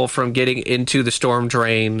people from getting into the storm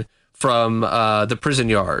drain from the prison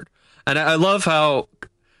yard. And I love how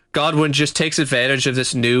Godwin just takes advantage of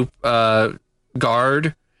this new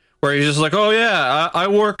guard where he's just like, oh yeah, I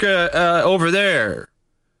work over there.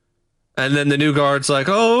 And then the new guard's like,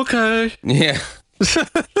 oh, okay. Yeah.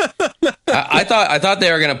 I thought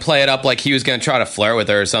they were going to play it up like he was going to try to flirt with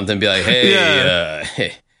her or something, be like, hey,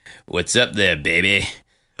 hey, what's up there, baby?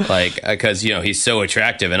 Like, because, he's so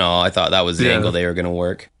attractive and all. I thought that was the angle they were going to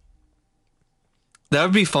work. That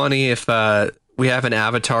would be funny if we have an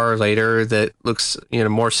avatar later that looks,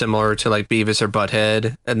 more similar to like Beavis or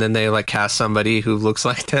Butthead, and then they like cast somebody who looks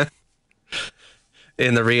like them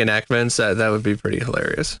in the reenactments. That would be pretty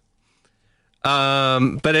hilarious.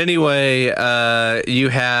 But anyway, you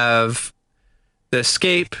have the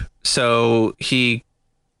escape. So he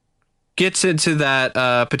gets into that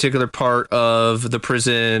particular part of the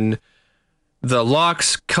prison. The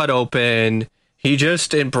lock's cut open. He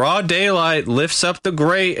just, in broad daylight, lifts up the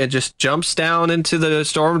grate and just jumps down into the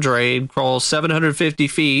storm drain, crawls 750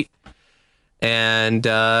 feet, and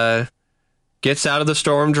gets out of the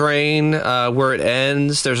storm drain where it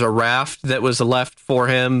ends. There's a raft that was left for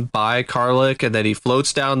him by Karlik, and then he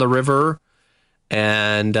floats down the river.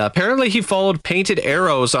 And apparently he followed painted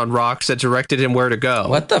arrows on rocks that directed him where to go.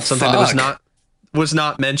 What the Something fuck? that was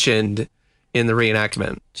not mentioned in the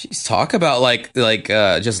reenactment. Jeez, talk about like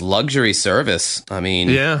just luxury service. I mean,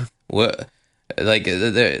 yeah. What? Like,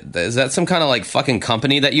 is that some kind of like fucking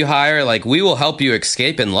company that you hire? Like, we will help you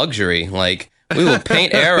escape in luxury. Like, we will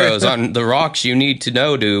paint arrows on the rocks you need to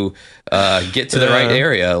know to get to the right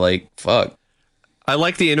area. Like, fuck. I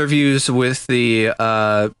like the interviews with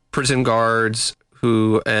the prison guards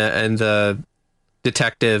who and the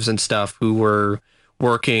detectives and stuff who were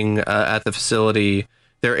working at the facility.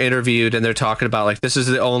 They're interviewed and they're talking about like, this is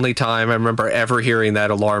the only time I remember ever hearing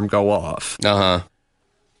that alarm go off.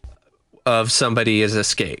 Of somebody has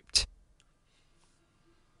escaped.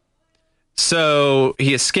 So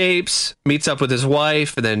he escapes, meets up with his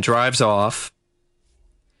wife, and then drives off.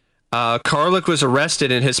 Karlik was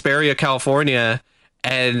arrested in Hesperia, California,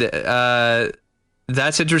 and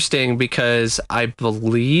that's interesting because I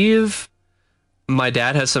believe my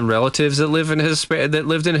dad has some relatives that lived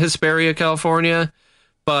in Hesperia, California.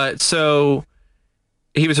 But so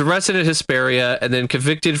he was arrested in Hesperia and then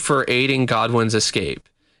convicted for aiding Godwin's escape.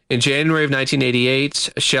 In January of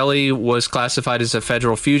 1988, Shelley was classified as a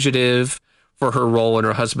federal fugitive for her role in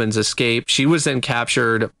her husband's escape. She was then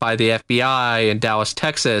captured by the FBI in Dallas,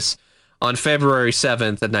 Texas on February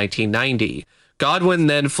 7th of 1990. Godwin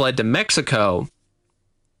then fled to Mexico,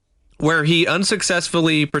 where he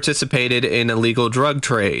unsuccessfully participated in illegal drug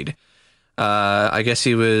trade. I guess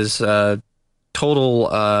he was total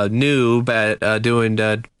noob at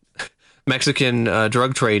doing Mexican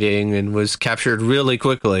drug trading and was captured really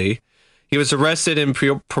quickly. He was arrested in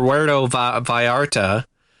Puerto Vallarta,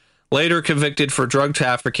 later convicted for drug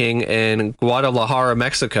trafficking in Guadalajara,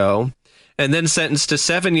 Mexico, and then sentenced to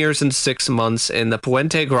 7 years and 6 months in the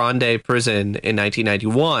Puente Grande prison in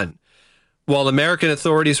 1991. While American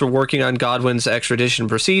authorities were working on Godwin's extradition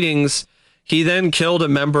proceedings, he then killed a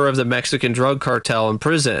member of the Mexican drug cartel in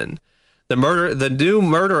prison. The new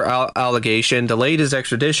murder allegation delayed his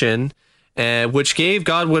extradition, which gave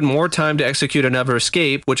Godwin more time to execute another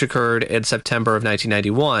escape, which occurred in September of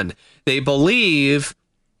 1991. They believe,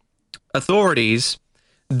 authorities,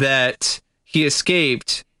 that he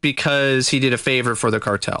escaped because he did a favor for the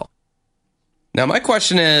cartel. Now, my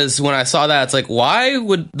question is, when I saw that, it's like, why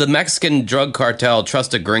would the Mexican drug cartel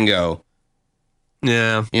trust a gringo?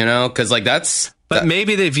 Yeah. Because, like, But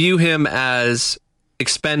maybe they view him as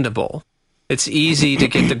expendable. It's easy to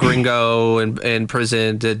get the gringo in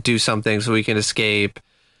prison to do something so we can escape.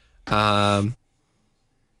 I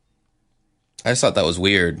just thought that was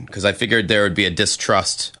weird, because I figured there would be a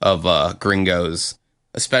distrust of gringos,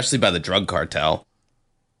 especially by the drug cartel.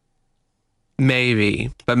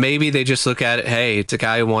 Maybe. But maybe they just look at it, hey, it's a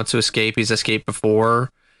guy who wants to escape. He's escaped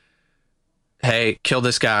before. hey, kill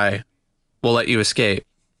this guy. We'll let you escape.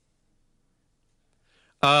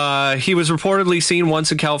 He was reportedly seen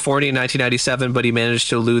once in California in 1997, but he managed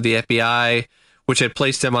to elude the FBI, which had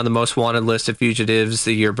placed him on the most wanted list of fugitives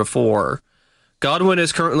the year before. Godwin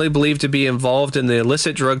is currently believed to be involved in the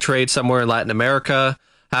illicit drug trade somewhere in Latin America,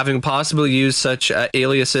 having possibly used such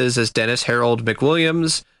aliases as Dennis Harold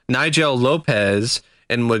McWilliams, Nigel Lopez,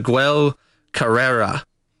 and Miguel Carrera.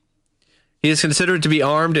 He is considered to be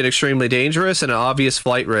armed and extremely dangerous and an obvious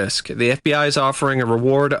flight risk. The FBI is offering a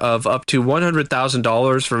reward of up to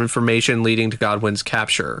 $100,000 for information leading to Godwin's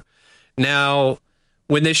capture. Now,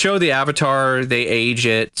 when they show the avatar, they age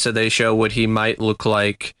it, so they show what he might look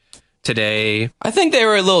like today. I think they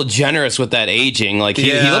were a little generous with that aging. Like,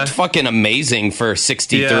 he looked fucking amazing for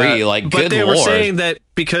 63. Yeah, like, good lord. But they were saying that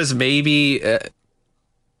because maybe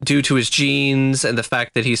due to his genes and the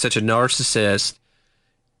fact that he's such a narcissist,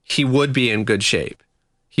 he would be in good shape.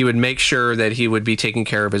 He would make sure that he would be taking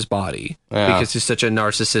care of his body because he's such a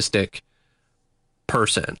narcissistic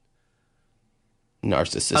person.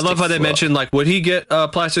 Narcissistic. I love how they mentioned, like, would he get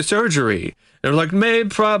plastic surgery? They're like, maybe,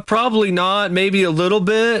 probably not, maybe a little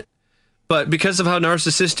bit, but because of how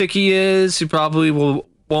narcissistic he is, he probably won't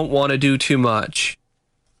want to do too much.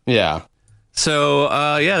 Yeah. So,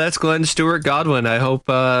 that's Glenn Stewart Godwin. I hope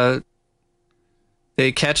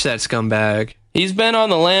they catch that scumbag. He's been on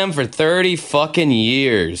the lam for 30 fucking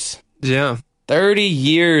years. Yeah. 30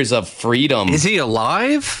 years of freedom. Is he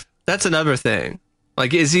alive? That's another thing.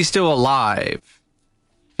 Like, is he still alive?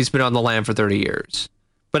 He's been on the lam for 30 years.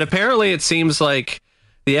 But apparently it seems like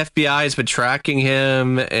the FBI has been tracking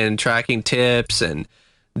him and tracking tips, and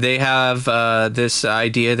they have this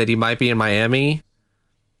idea that he might be in Miami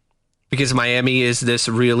because Miami is this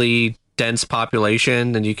really dense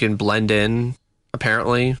population and you can blend in,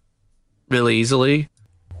 apparently, really easily.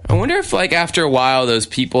 I wonder if, like, after a while, those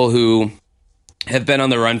people who have been on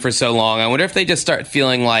the run for so long, I wonder if they just start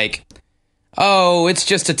feeling like, oh, it's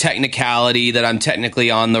just a technicality that I'm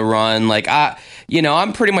technically on the run. Like,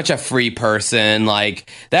 I'm pretty much a free person. Like,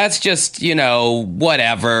 that's just,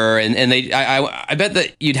 whatever. And I bet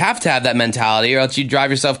that you'd have to have that mentality or else you'd drive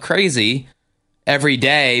yourself crazy every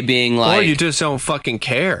day being like... Or you just don't fucking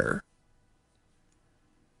care.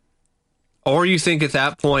 Or you think at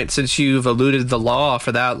that point, since you've eluded the law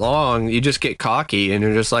for that long, you just get cocky and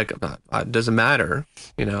you're just like, it doesn't matter.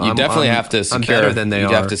 You definitely have to secure. I'm better than they are.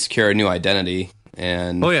 You have to secure a new identity.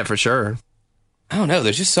 And oh yeah, for sure. I don't know.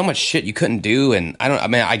 There's just so much shit you couldn't do, and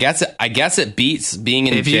I guess it beats being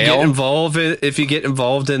in jail. If you get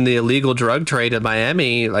involved in the illegal drug trade in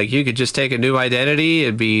Miami, like, you could just take a new identity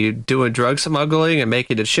and be doing drug smuggling and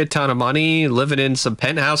making a shit ton of money, living in some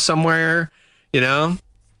penthouse somewhere. Yeah.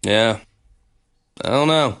 I don't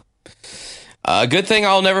know. Good thing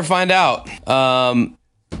I'll never find out. All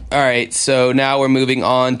right, so now we're moving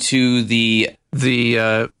on to the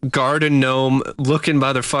garden gnome looking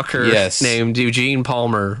motherfucker named Eugene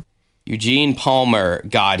Palmer. Eugene Palmer.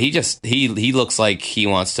 God, he looks like he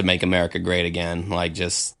wants to make America great again. Like,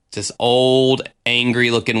 just old,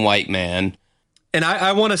 angry looking white man. And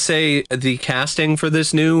I want to say the casting for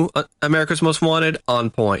this new America's Most Wanted,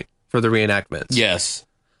 on point for the reenactments. Yes.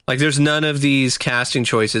 Like, there's none of these casting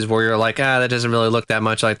choices where you're like, that doesn't really look that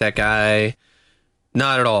much like that guy.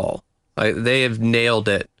 Not at all. Like, they have nailed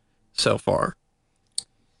it so far.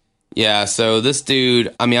 Yeah, so this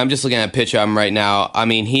dude, I'm just looking at a picture of him right now.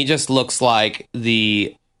 He just looks like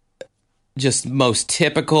the just most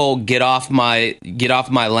typical get off my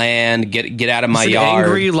land, get out of my yard.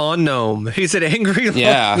 Angry lawn gnome. He's an angry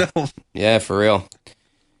lawn gnome. Yeah, for real.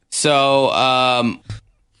 So,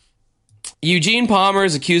 Eugene Palmer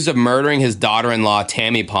is accused of murdering his daughter-in-law,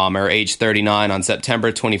 Tammy Palmer, age 39, on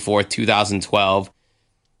September 24th, 2012,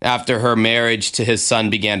 after her marriage to his son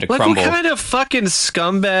began to crumble. What kind of fucking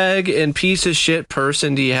scumbag and piece of shit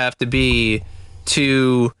person do you have to be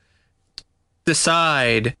to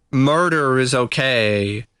decide murder is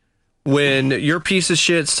okay when your piece of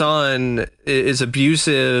shit son is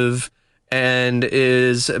abusive and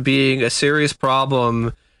is being a serious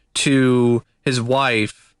problem to his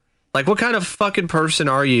wife? Like, what kind of fucking person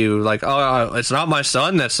are you? Like, oh, it's not my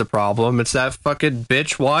son that's the problem. It's that fucking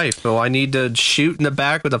bitch wife who I need to shoot in the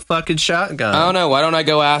back with a fucking shotgun. I don't know. Why don't I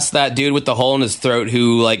go ask that dude with the hole in his throat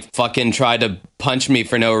who, like, fucking tried to punch me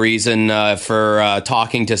for no reason for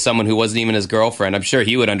talking to someone who wasn't even his girlfriend? I'm sure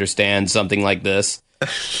he would understand something like this.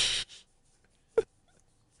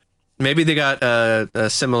 Maybe they got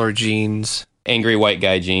similar genes. Angry white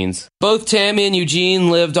guy genes. Both Tammy and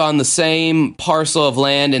Eugene lived on the same parcel of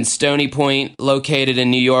land in Stony Point, located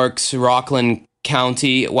in New York's Rockland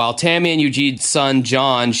County. While Tammy and Eugene's son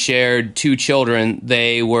John shared 2 children,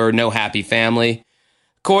 they were no happy family.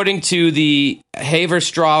 According to the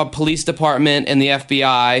Haverstraw Police Department and the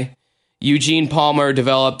FBI, Eugene Palmer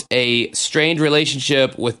developed a strained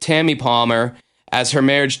relationship with Tammy Palmer as her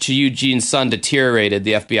marriage to Eugene's son deteriorated,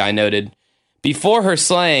 the FBI noted. Before her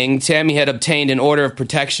slaying, Tammy had obtained an order of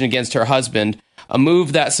protection against her husband, a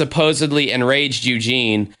move that supposedly enraged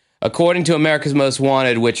Eugene, according to America's Most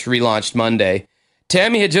Wanted, which relaunched Monday.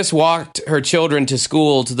 Tammy had just walked her children to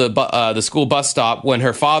school to the school bus stop when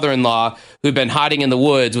her father-in-law, who'd been hiding in the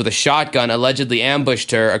woods with a shotgun, allegedly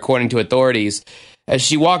ambushed her, according to authorities. As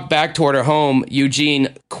she walked back toward her home,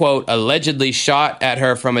 Eugene, quote, allegedly shot at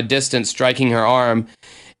her from a distance, striking her arm,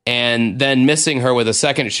 and then missing her with a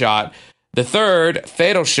second shot. The third,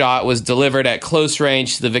 fatal shot was delivered at close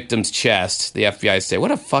range to the victim's chest, the FBI said.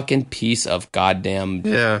 What a fucking piece of goddamn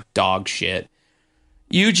dog shit.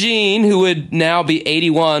 Eugene, who would now be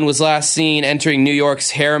 81, was last seen entering New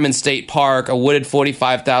York's Harriman State Park, a wooded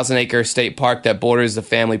 45,000-acre state park that borders the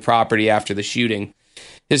family property after the shooting.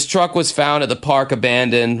 His truck was found at the park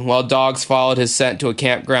abandoned. While dogs followed his scent to a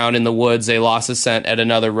campground in the woods, they lost his scent at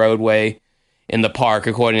another roadway in the park,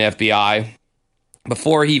 according to FBI.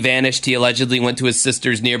 Before he vanished, he allegedly went to his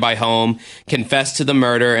sister's nearby home, confessed to the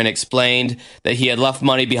murder, and explained that he had left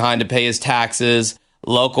money behind to pay his taxes.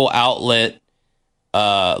 Local outlet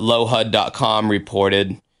LowHUD.com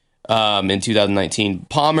reported in 2019.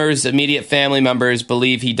 Palmer's immediate family members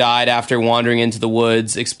believe he died after wandering into the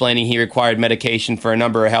woods, explaining he required medication for a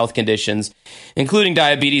number of health conditions, including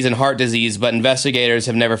diabetes and heart disease, but investigators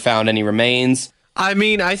have never found any remains. I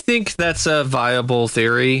mean, I think that's a viable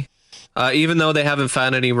theory. Even though they haven't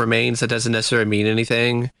found any remains, that doesn't necessarily mean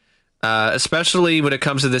anything. Especially when it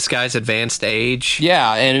comes to this guy's advanced age.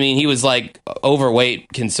 Yeah, and I mean, he was like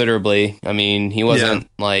overweight considerably. I mean, he wasn't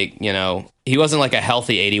like, he wasn't like a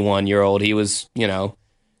healthy 81-year-old. He was,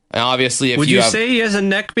 obviously if Would you say he has a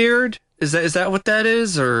neck beard? Is that what that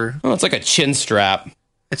is, or? Oh, it's like a chin strap.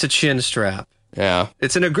 It's a chin strap. Yeah.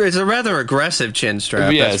 It's a rather aggressive chin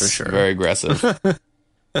strap, yes, that's for sure. Very aggressive.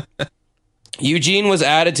 Eugene was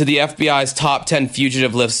added to the FBI's top 10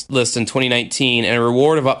 fugitive list in 2019, and a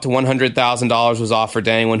reward of up to $100,000 was offered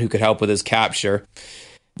to anyone who could help with his capture.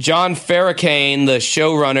 John Farrakhan, the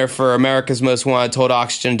showrunner for America's Most Wanted, told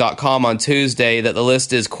Oxygen.com on Tuesday that the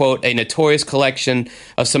list is, quote, a notorious collection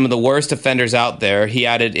of some of the worst offenders out there. He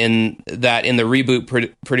added in the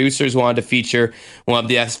reboot, producers wanted to feature one of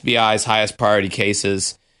the FBI's highest priority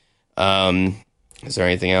cases. Is there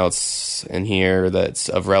anything else in here that's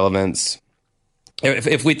of relevance?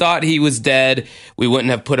 If we thought he was dead, we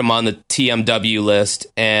wouldn't have put him on the TMW list,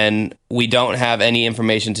 and we don't have any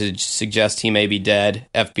information to suggest he may be dead,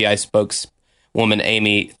 FBI spokeswoman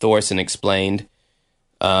Amy Thorson explained.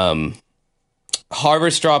 Haverstraw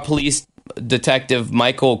Police Detective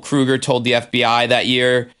Michael Kruger told the FBI that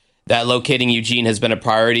year that locating Eugene has been a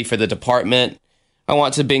priority for the department. I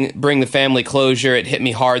want to bring the family closure. It hit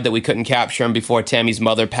me hard that we couldn't capture him before Tammy's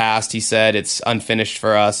mother passed, he said. It's unfinished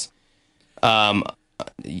for us. So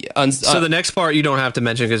the next part you don't have to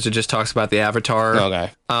mention because it just talks about the Avatar. Okay.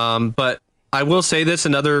 But I will say this,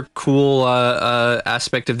 another cool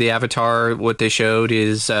aspect of the Avatar, what they showed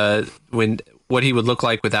is what he would look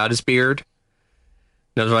like without his beard.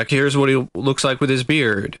 They're like, here's what he looks like with his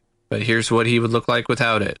beard, but here's what he would look like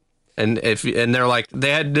without it. And they're like,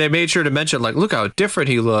 they made sure to mention, like, look how different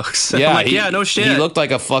he looks. Yeah, like, yeah, no shit. He looked like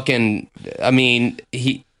a fucking,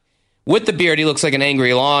 with the beard, he looks like an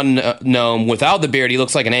angry lawn gnome. Without the beard, he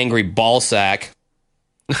looks like an angry ball sack.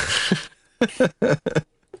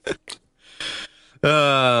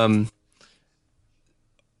 Now,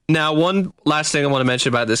 one last thing I want to mention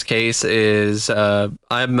about this case is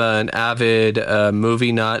I'm an avid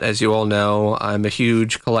movie nut, as you all know. I'm a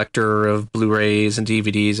huge collector of Blu-rays and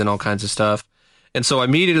DVDs and all kinds of stuff. And so I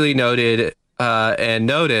immediately noted and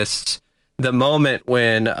noticed the moment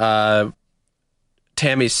when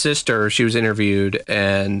Tammy's sister, she was interviewed,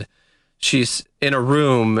 and she's in a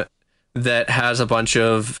room that has a bunch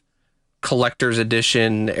of collector's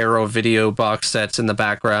edition Arrow video box sets in the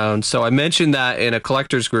background. So I mentioned that in a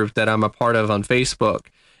collector's group that I'm a part of on Facebook,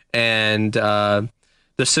 and the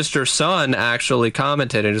sister's son actually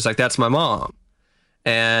commented and was like, that's my mom.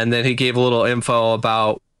 And then he gave a little info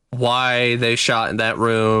about why they shot in that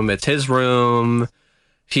room. It's his room.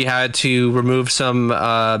 He had to remove some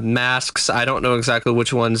masks. I don't know exactly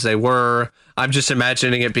which ones they were. I'm just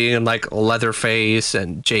imagining it being like Leatherface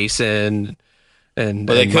and Jason and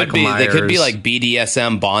they could Michael be Myers. They could be like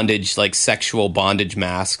BDSM bondage, like sexual bondage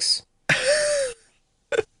masks.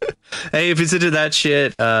 Hey, if he's into that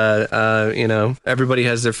shit, everybody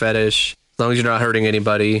has their fetish. long as you're not hurting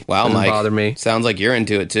anybody. Wow, doesn't Mike. bother me. Sounds like you're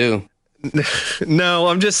into it too. No,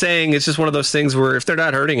 I'm just saying it's just one of those things where if they're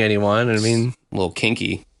not hurting anyone, I mean, A little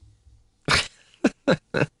kinky.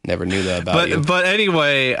 Never knew that about you. but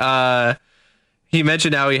anyway, he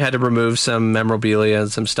mentioned how he had to remove some memorabilia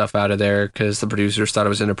and some stuff out of there because the producers thought it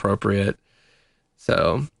was inappropriate.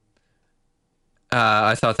 So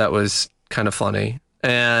I thought that was kind of funny.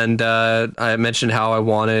 And I mentioned how I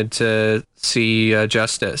wanted to see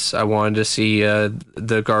justice. I wanted to see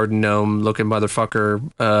the garden gnome looking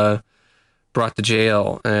motherfucker brought to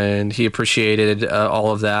jail, and he appreciated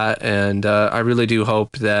all of that. And I really do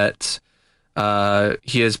hope that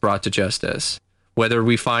he is brought to justice. Whether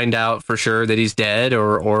we find out for sure that he's dead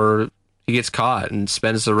or he gets caught and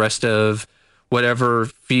spends the rest of whatever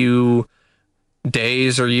few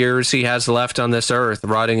days or years he has left on this earth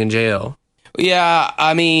rotting in jail. Yeah,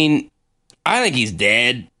 I mean, I think he's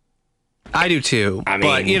dead. I do too. I mean,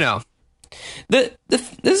 but you know, this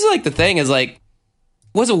is like the thing is like,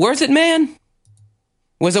 was it worth it, man?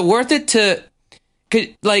 Was it worth it to,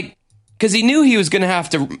 because he knew he was going to have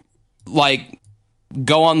to like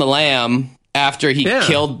go on the lam after he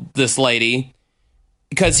killed this lady,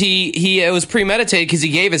 because it was premeditated because he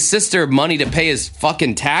gave his sister money to pay his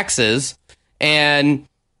fucking taxes, and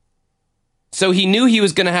so he knew he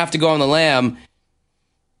was going to have to go on the lam,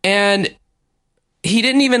 and he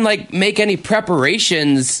didn't even like make any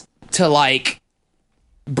preparations to like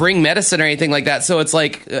bring medicine or anything like that. So it's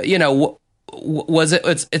like,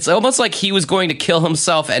 it's almost like he was going to kill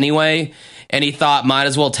himself anyway, and he thought might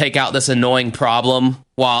as well take out this annoying problem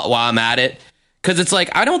while I'm at it. Cause it's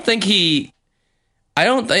like, I don't think he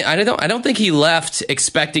left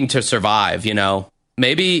expecting to survive,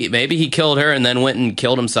 Maybe he killed her and then went and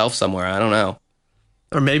killed himself somewhere. I don't know.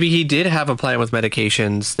 Or maybe he did have a plan with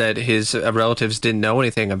medications that his relatives didn't know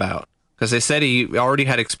anything about, because they said he already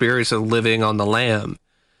had experience of living on the lam.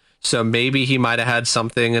 So maybe he might have had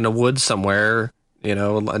something in a woods somewhere,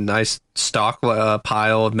 a nice stock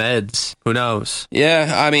pile of meds. Who knows?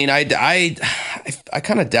 Yeah, I mean, I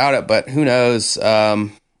kind of doubt it, but who knows?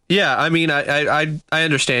 Yeah, I mean, I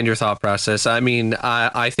understand your thought process. I mean,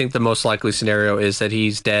 I think the most likely scenario is that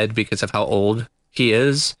he's dead because of how old he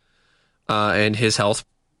is and his health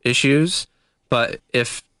issues. But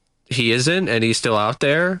if he isn't and he's still out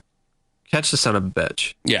there, catch the son of a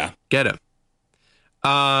bitch. Yeah. Get him.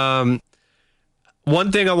 One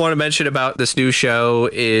thing I want to mention about this new show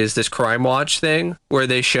is this Crime Watch thing, where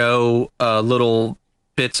they show little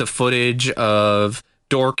bits of footage of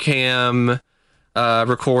door cam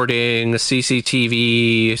recording,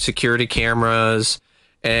 CCTV, security cameras,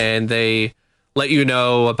 and they let you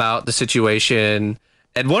know about the situation.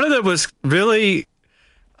 And one of them was really,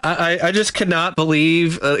 I just cannot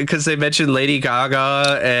believe, because they mentioned Lady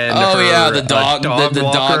Gaga and the dog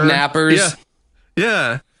nappers.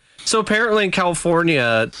 Yeah. So apparently in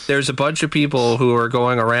California, there's a bunch of people who are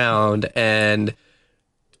going around and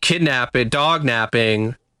dog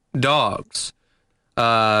napping dogs.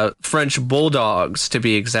 French bulldogs, to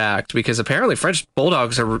be exact, because apparently French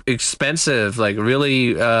bulldogs are expensive, like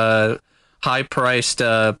really high-priced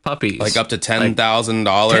puppies, like up to $10,000.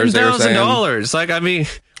 $10,000. Like, I mean,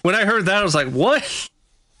 when I heard that, I was like, "What?"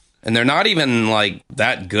 And they're not even like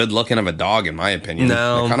that good-looking of a dog, in my opinion.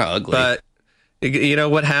 No, they're kind of ugly. But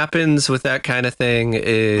what happens with that kind of thing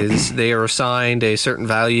is they are assigned a certain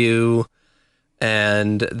value,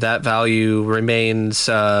 and that value remains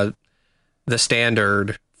the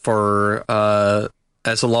standard for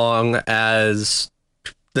as long as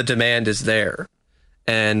the demand is there.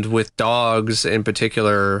 And with dogs in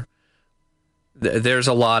particular, there's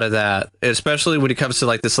a lot of that, especially when it comes to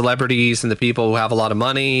like the celebrities and the people who have a lot of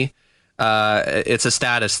money. It's a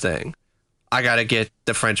status thing. I gotta get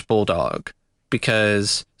the French bulldog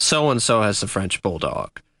because so and so has the French bulldog,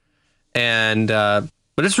 and but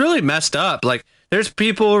it's really messed up. Like, there's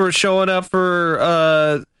people who are showing up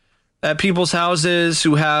for at people's houses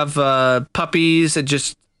who have puppies and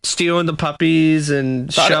just stealing the puppies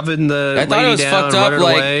and shoving the lady down and running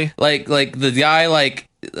away. Like the guy like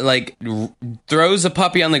throws a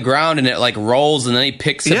puppy on the ground and it like rolls and then he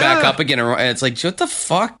picks it back up again and it's like, what the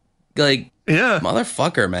fuck? Like,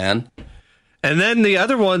 motherfucker, man. And then the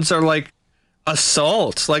other ones are like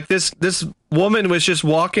assaults. Like this woman was just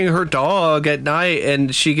walking her dog at night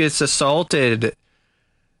and she gets assaulted,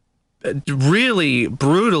 really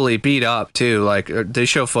brutally beat up too. Like, they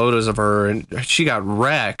show photos of her and she got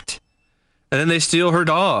wrecked, and then they steal her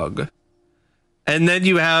dog. And then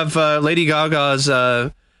you have Lady Gaga's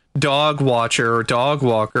dog watcher or dog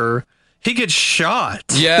walker. He gets shot.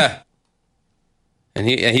 Yeah. And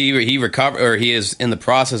he recovered, or he is in the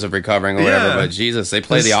process of recovering or whatever. But Jesus, they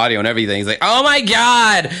play the audio and everything. He's like, "Oh my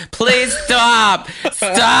God, please stop,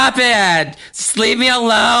 stop it, just leave me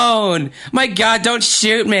alone. My God, don't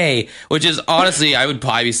shoot me." Which is honestly, I would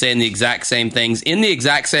probably be saying the exact same things in the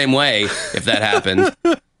exact same way if that happened.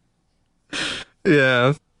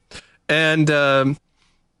 Yeah, and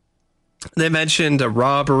they mentioned a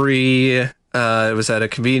robbery. It was at a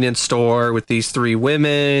convenience store with these 3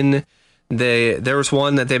 women. There was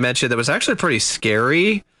one that they mentioned that was actually pretty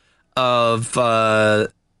scary, of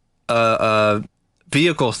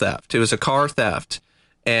vehicle theft. It was a car theft,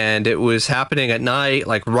 and it was happening at night,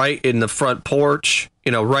 like right in the front porch,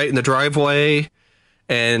 right in the driveway.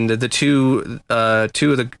 And the two of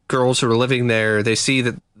the girls who were living there, they see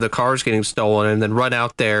that the car's getting stolen and then run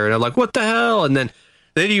out there, and they're like, "What the hell?" And then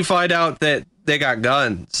you find out that they got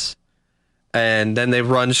guns. And then they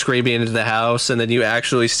run screaming into the house, and then you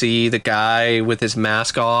actually see the guy with his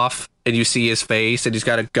mask off, and you see his face, and he's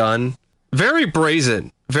got a gun. Very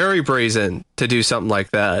brazen to do something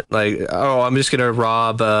like that. Like, oh, I'm just gonna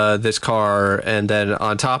rob this car, and then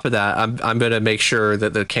on top of that, I'm gonna make sure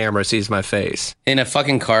that the camera sees my face in a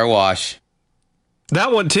fucking car wash.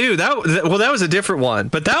 That one too. That was a different one,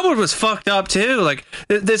 but that one was fucked up too. Like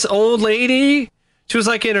this old lady. She was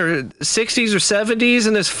like in her 60s or 70s,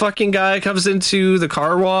 and this fucking guy comes into the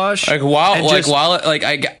car wash. I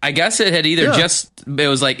guess it had either it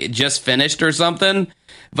was like just finished or something,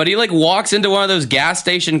 but he like walks into one of those gas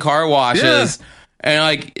station car washes and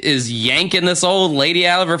like is yanking this old lady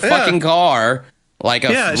out of her fucking car like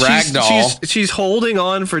a rag doll. She's holding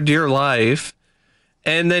on for dear life,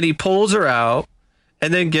 and then he pulls her out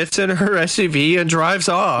and then gets in her SUV and drives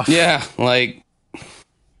off. Yeah, like.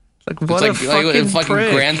 What it's a fucking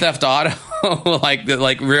Grand Theft Auto,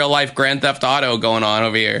 like real life Grand Theft Auto going on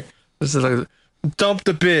over here. This is like, dump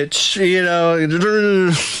the bitch,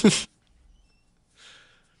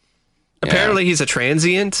 Apparently he's a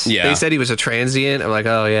transient. Yeah. They said he was a transient. I'm like,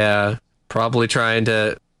 oh yeah, probably trying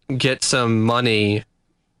to get some money,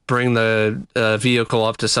 bring the vehicle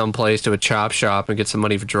up to some place, to a chop shop, and get some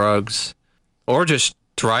money for drugs, or just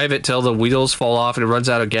drive it till the wheels fall off and it runs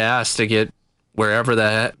out of gas to get wherever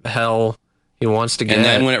the hell he wants to get. And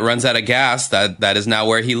then when it runs out of gas, that is now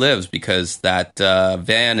where he lives, because that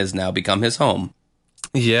van has now become his home.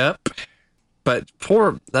 Yep. But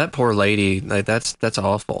that poor lady, like that's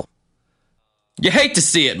awful. You hate to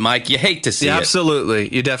see it, Mike. You hate to see it.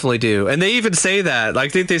 Absolutely. You definitely do. And they even say that. Like, I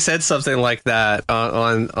think they said something like that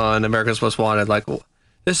on America's Most Wanted. Like,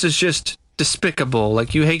 this is just despicable.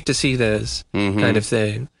 Like, you hate to see this kind of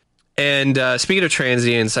thing. And speaking of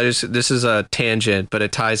transients, this is a tangent, but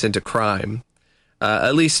it ties into crime.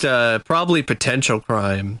 At least probably potential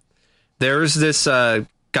crime. There's this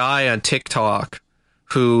guy on TikTok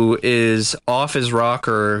who is off his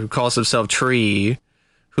rocker, who calls himself Tree,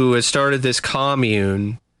 who has started this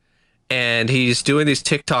commune, and he's doing these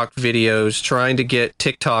TikTok videos trying to get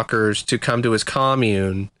TikTokers to come to his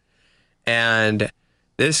commune. And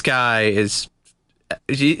this guy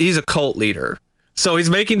he's a cult leader. So he's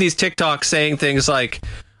making these TikToks saying things like,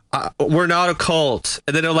 we're not a cult.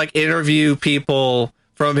 And then he'll like interview people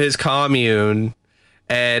from his commune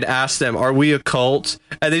and ask them, are we a cult?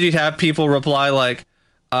 And then you'd have people reply like,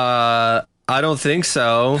 I don't think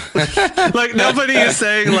so. Like nobody is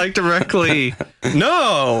saying like directly,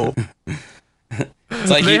 no.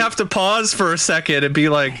 It's like they have to pause for a second and be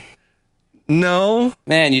like, no.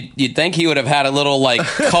 Man, you'd think he would have had a little like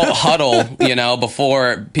cult huddle,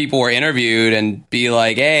 before people were interviewed, and be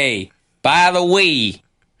like, hey, by the way,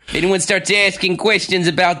 if anyone starts asking questions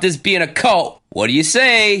about this being a cult, what do you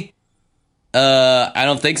say? I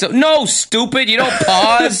don't think so. No, stupid, you don't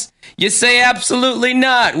pause. You say absolutely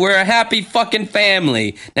not. We're a happy fucking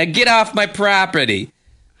family. Now get off my property.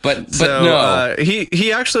 But no.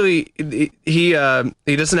 He actually he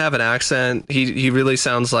doesn't have an accent. He really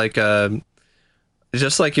sounds like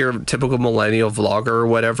just like your typical millennial vlogger or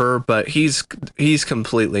whatever, but he's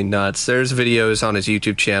completely nuts. There's videos on his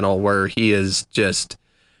YouTube channel where he is just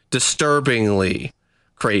disturbingly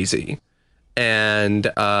crazy.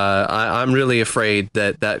 And I'm really afraid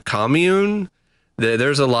that commune,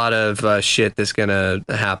 there's a lot of shit that's gonna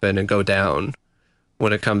happen and go down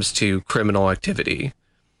when it comes to criminal activity.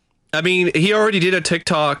 I mean, he already did a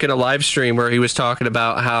TikTok and a live stream where he was talking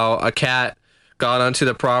about how a cat got onto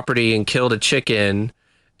the property and killed a chicken,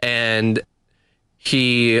 and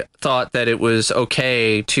he thought that it was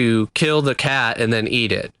okay to kill the cat and then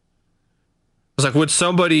eat it. It was like, when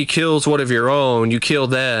somebody kills one of your own, you kill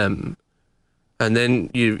them, and then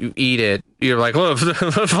you eat it. You're like, oh,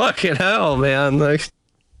 fucking hell, man. Like,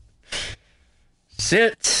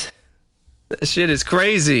 shit. That shit is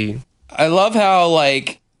crazy. I love how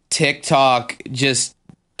like TikTok just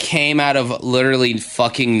came out of literally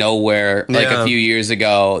fucking nowhere like a few years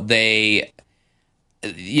ago. They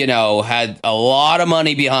had a lot of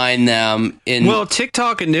money behind them. Well,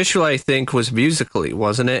 TikTok initially, I think, was Musical.ly,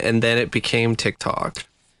 wasn't it? And then it became TikTok.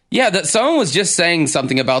 Yeah, that someone was just saying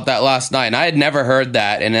something about that last night, and I had never heard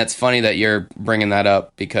that, and it's funny that you're bringing that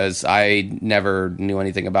up because I never knew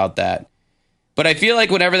anything about that. But I feel like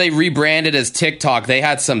whenever they rebranded as TikTok, they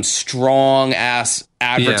had some strong-ass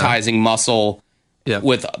advertising muscle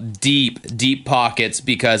with deep pockets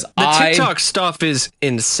because the TikTok stuff is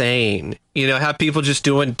insane. You know, have people just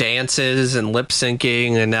doing dances and lip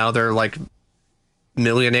syncing, and now they're like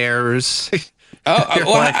millionaires.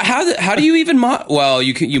 How do you even you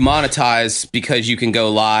monetize because you can go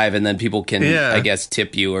live and then people can I guess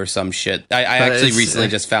tip you or some shit. I actually recently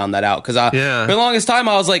just found that out because for the longest time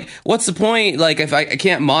I was like, what's the point? Like if I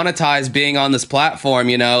can't monetize being on this platform,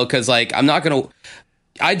 because like I'm not gonna.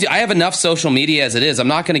 I have enough social media as it is. I'm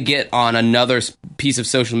not going to get on another piece of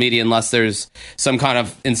social media unless there's some kind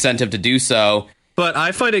of incentive to do so. But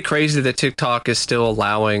I find it crazy that TikTok is still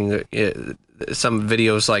allowing some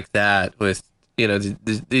videos like that with,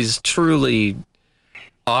 these truly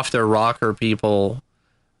off their rocker people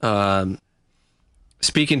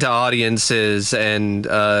speaking to audiences and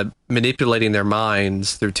manipulating their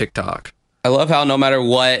minds through TikTok. I love how no matter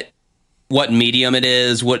what medium it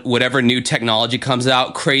is, whatever new technology comes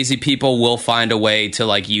out, crazy people will find a way to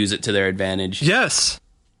like use it to their advantage. Yes.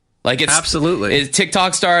 Like it's absolutely.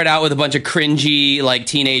 TikTok started out with a bunch of cringy like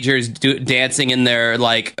teenagers dancing in their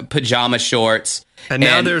like pajama shorts. And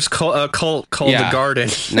now there's a cult called The Garden.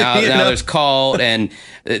 Now there's cult, and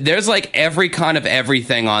there's like every kind of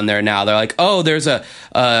everything on there now. They're like, oh, there's a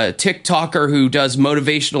TikToker who does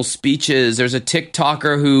motivational speeches. There's a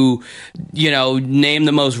TikToker who, name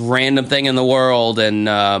the most random thing in the world.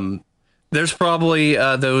 And there's probably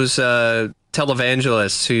those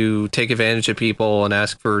televangelists who take advantage of people and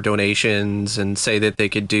ask for donations and say that they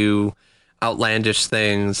could do outlandish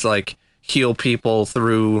things like heal people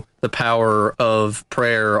through the power of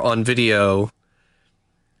prayer on video,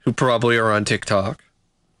 who probably are on TikTok.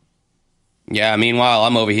 Yeah, meanwhile,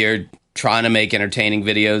 I'm over here trying to make entertaining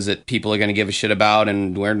videos that people are going to give a shit about,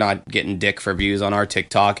 and we're not getting dick for views on our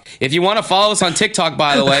TikTok. If you want to follow us on TikTok,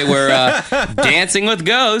 by the way, we're Dancing with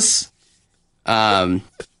Ghosts. Are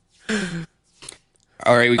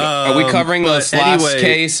we covering this last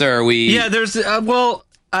case, or are we... Yeah, there's...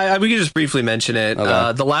 we can just briefly mention it.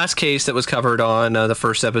 Okay. The last case that was covered on the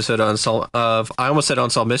first episode I almost said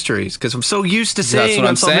Unsolved Mysteries because I'm so used to saying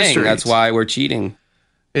Unsolved Mysteries. That's why we're cheating.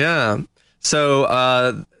 Yeah.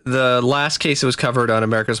 So the last case that was covered on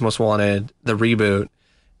America's Most Wanted, the reboot,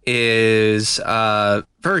 is a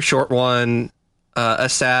very short one. A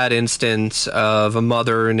sad instance of a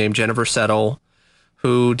mother named Jennifer Settle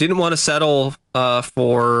who didn't want to settle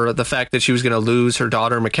for the fact that she was going to lose her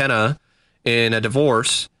daughter McKenna in a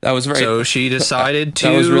divorce. That was so she decided to...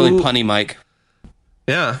 That was really punny, Mike.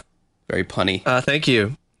 Yeah. Very punny. Thank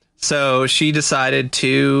you. So she decided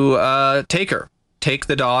to take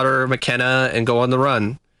the daughter, McKenna, and go on the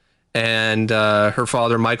run. And her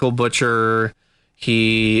father, Michael Butcher,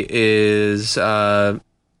 he is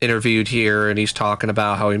interviewed here, and he's talking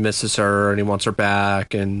about how he misses her and he wants her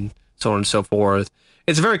back and so on and so forth.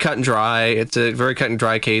 It's very cut and dry. It's a very cut and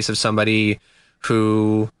dry case of somebody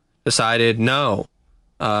who decided, no,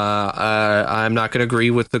 I'm not going to agree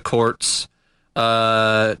with the court's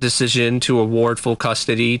decision to award full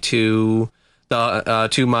custody to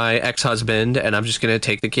my ex-husband, and I'm just going to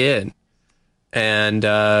take the kid. And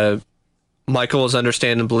Michael is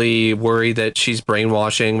understandably worried that she's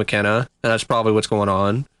brainwashing McKenna, and that's probably what's going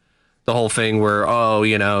on. The whole thing where,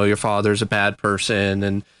 your father's a bad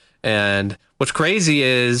person, and what's crazy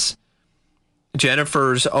is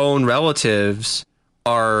Jennifer's own relatives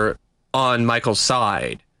are on Michael's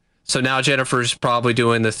side. So now Jennifer's probably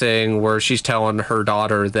doing the thing where she's telling her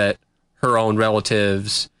daughter that her own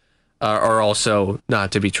relatives are also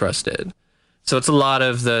not to be trusted. So it's a lot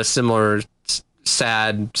of the similar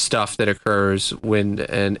sad stuff that occurs when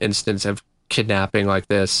an instance of kidnapping like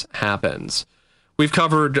this happens. We've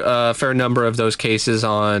covered a fair number of those cases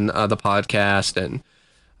on the podcast, and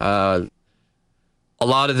a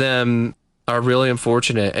lot of them are really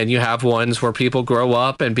unfortunate. And you have ones where people grow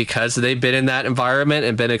up, and because they've been in that environment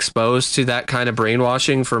and been exposed to that kind of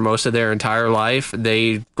brainwashing for most of their entire life,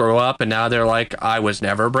 they grow up and now they're like, I was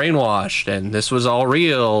never brainwashed and this was all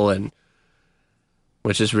real, and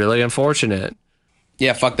which is really unfortunate.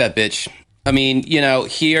 Yeah, fuck that bitch. I mean,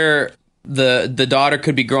 here the daughter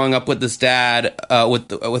could be growing up with this dad,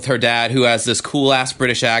 with her dad, who has this cool ass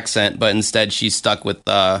British accent, but instead she's stuck with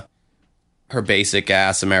her basic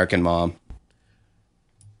ass American mom.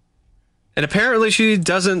 And apparently she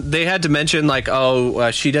doesn't. They had to mention like,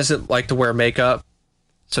 she doesn't like to wear makeup,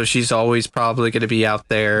 so she's always probably going to be out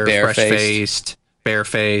there, barefaced,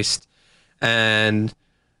 and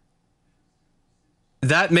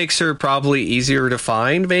that makes her probably easier to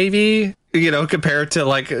find, maybe, compared to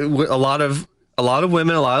like a lot of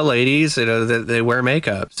women, a lot of ladies, that they wear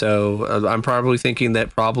makeup. So I'm probably thinking that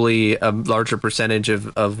probably a larger percentage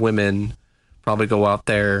of women probably go out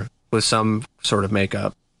there with some sort of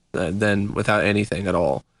makeup than without anything at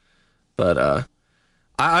all. But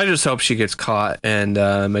I just hope she gets caught and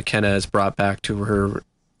McKenna is brought back to her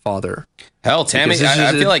father. Hell, I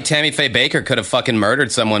feel like Tammy Faye Baker could have fucking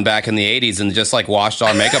murdered someone back in the 80s and just like washed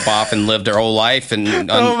all makeup off and lived her whole life and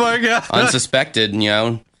oh my God, unsuspected,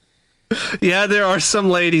 Yeah, there are some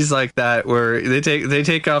ladies like that where they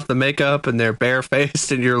take off the makeup and they're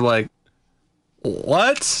barefaced and you're like,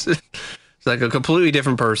 what? It's like a completely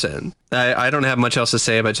different person. I don't have much else to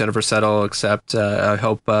say about Jennifer Settle except I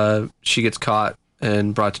hope she gets caught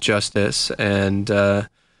and brought to justice and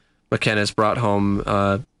McKenna's brought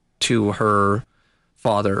home to her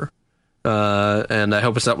father. And I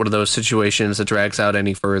hope it's not one of those situations that drags out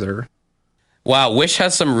any further. Wow, Wish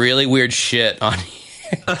has some really weird shit on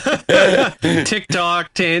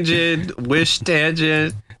TikTok tangent, Wish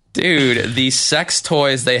tangent. Dude, the sex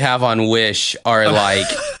toys they have on Wish are like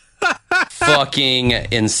fucking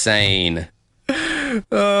insane.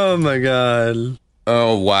 Oh my God.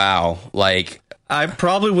 Oh wow. Like, I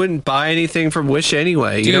probably wouldn't buy anything from Wish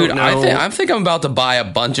anyway. Dude, I think I'm about to buy a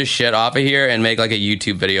bunch of shit off of here and make like a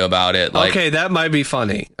YouTube video about it. Like, okay, that might be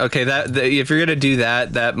funny. Okay, that if you're gonna do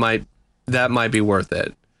that, that might be worth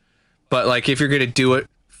it. But like, if you're gonna do it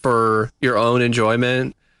for your own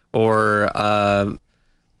enjoyment or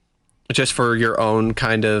just for your own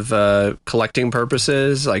kind of collecting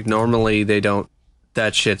purposes, like normally they don't.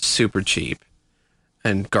 That shit's super cheap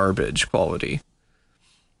and garbage quality.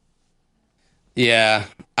 Yeah,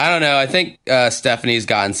 I don't know. I think Stephanie's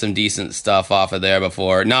gotten some decent stuff off of there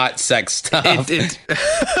before. Not sex stuff.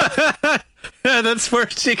 That's where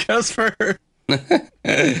she goes for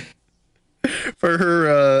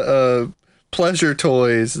her pleasure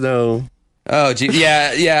toys. No. Oh, gee,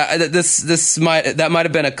 yeah. That might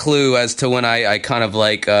have been a clue as to when I kind of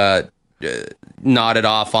like nodded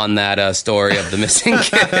off on that story of the missing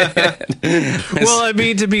kid. Well, I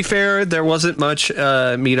mean, to be fair, there wasn't much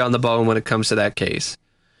meat on the bone when it comes to that case.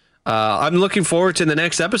 I'm looking forward to the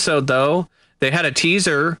next episode, though. They had a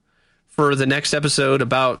teaser for the next episode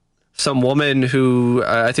about some woman who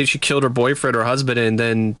I think she killed her boyfriend or husband and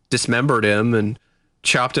then dismembered him and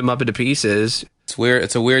chopped him up into pieces. It's weird.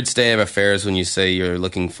 It's a weird state of affairs when you say you're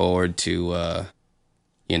looking forward to,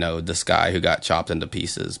 this guy who got chopped into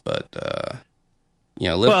pieces, but.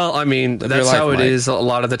 Well, I mean, that's how it is a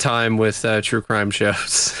lot of the time with true crime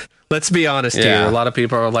shows. Let's be honest here. A lot of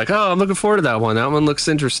people are like, oh, I'm looking forward to that one. That one looks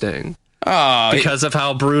interesting. Oh, because of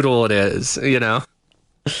how brutal it is, they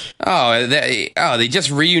just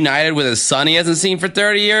reunited with his son he hasn't seen for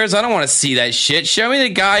 30 years? I don't want to see that shit. Show me the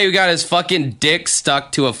guy who got his fucking dick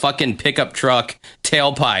stuck to a fucking pickup truck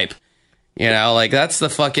tailpipe. Like, that's the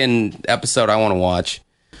fucking episode I want to watch.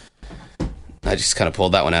 I just kind of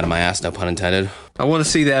pulled that one out of my ass, no pun intended. I want to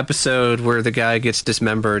see the episode where the guy gets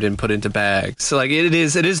dismembered and put into bags. So, like, it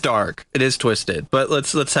is dark, it is twisted, but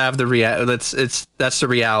let's have the that's the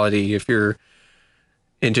reality if you're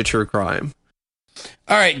into true crime.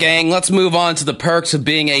 All right, gang, let's move on to the perks of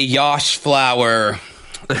being a Yosh flower.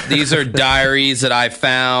 These are diaries that I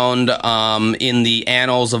found in the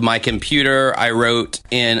annals of my computer. I wrote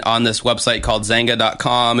on this website called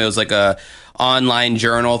Zanga.com. It was like a online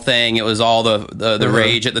journal thing. It was all the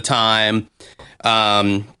rage at the time.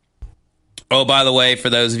 Oh, by the way, for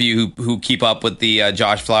those of you who keep up with the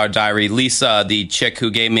Josh Flower diary, Lisa, the chick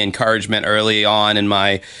who gave me encouragement early on in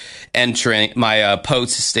my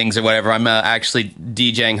postings or whatever, I'm actually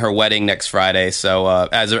DJing her wedding next Friday. So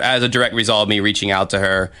as a direct result of me reaching out to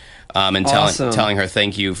her and telling her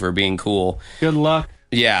thank you for being cool. Good luck.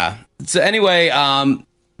 Yeah. So anyway,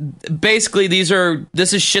 basically,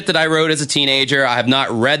 this is shit that I wrote as a teenager. I have not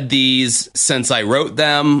read these since I wrote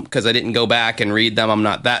them because I didn't go back and read them. I'm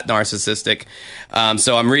not that narcissistic.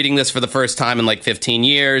 So I'm reading this for the first time in like 15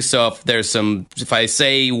 years. So if I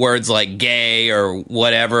say words like gay or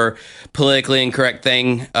whatever politically incorrect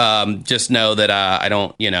thing, just know that I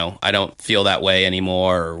don't feel that way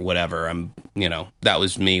anymore or whatever. That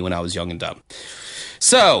was me when I was young and dumb.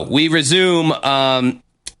 So we resume.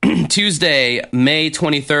 Tuesday, May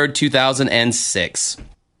 23rd, 2006.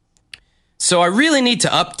 So I really need to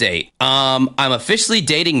update. I'm officially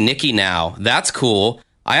dating Nikki now. That's cool.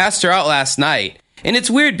 I asked her out last night. And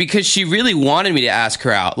it's weird because she really wanted me to ask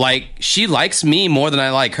her out. Like, she likes me more than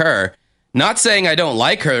I like her. Not saying I don't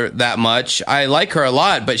like her that much. I like her a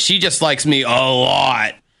lot, but she just likes me a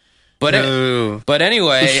lot. But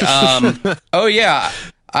anyway, oh yeah,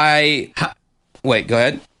 wait, go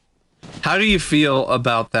ahead. How do you feel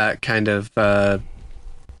about that kind of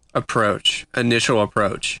initial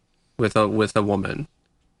approach with a woman?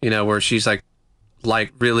 You know, where she's like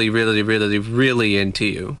really, really, really, really into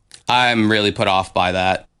you. I'm really put off by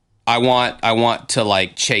that. I want to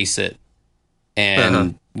like chase it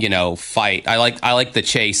and fight. I like the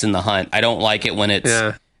chase and the hunt. I don't like it when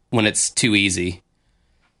it's too easy.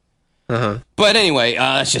 But anyway,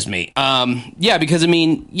 that's just me. Because I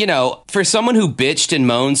mean, for someone who bitched and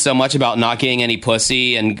moaned so much about not getting any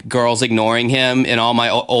pussy and girls ignoring him in all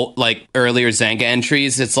my earlier Zanga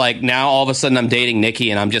entries, it's like now all of a sudden I'm dating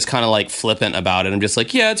Nikki and I'm just kind of like flippant about it. I'm just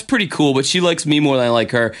like, yeah, it's pretty cool, but she likes me more than I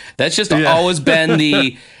like her. That's just always been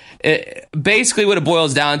the. Basically, what it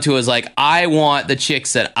boils down to is like I want the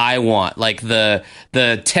chicks that I want, like the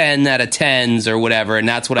 10 out of 10s or whatever, and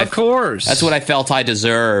that's what that's what I felt I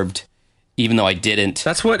deserved. Even though I didn't.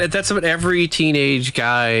 That's what every teenage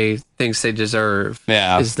guy thinks they deserve.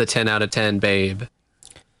 Yeah. Is the 10 out of 10 babe.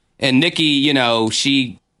 And Nikki,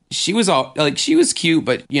 she was all like, she was cute,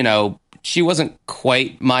 but she wasn't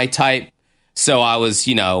quite my type. So I was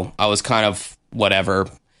kind of whatever.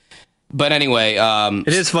 But anyway,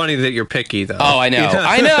 it is funny that you're picky though. Oh, I know.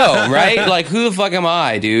 I know, right? Like, who the fuck am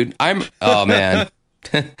I, dude? Oh man.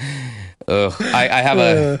 Ugh. I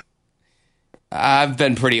have I've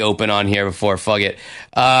been pretty open on here before. Fuck it.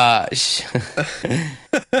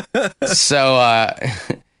 So I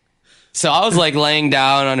was like laying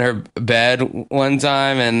down on her bed one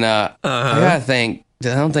time, and I gotta think.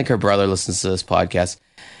 I don't think her brother listens to this podcast.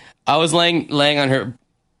 I was laying on her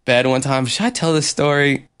bed one time. Should I tell this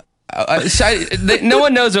story? No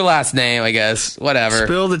one knows her last name. I guess. Whatever.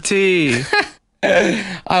 Spill the tea.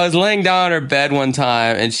 I was laying down on her bed one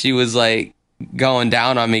time, and she was like going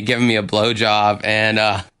down on me, giving me a blowjob, and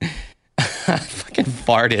I fucking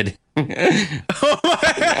farted.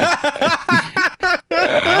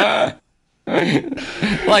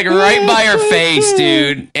 Like right by her face,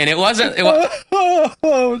 dude. And it wasn't.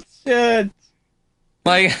 Oh shit!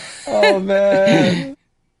 Like, oh man.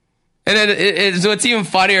 And then what's even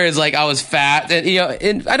funnier is like I was fat,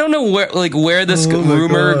 and I don't know where this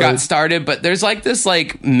rumor got started, but there's like this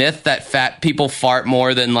like myth that fat people fart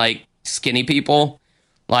more than like skinny people.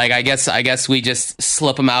 Like I guess we just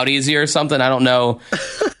slip them out easier or something. I don't know,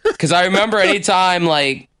 because I remember anytime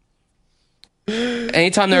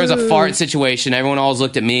there was a fart situation, everyone always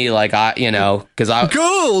looked at me like because I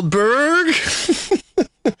Goldberg.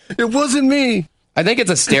 It wasn't me. I think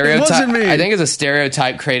it's a stereotype. It wasn't me. I think it's a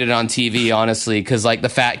stereotype created on TV, honestly, because like the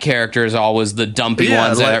fat characters are always the dumpy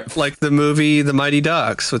ones. Like the movie The Mighty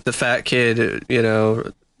Ducks with the fat kid,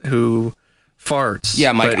 who farts.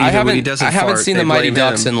 Yeah, Mike. I haven't seen The Mighty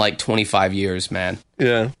Ducks in like 25 years, man.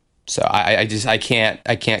 Yeah. So I can't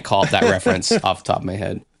call up that reference off the top of my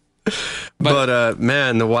head. But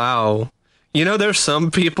man, wow. There's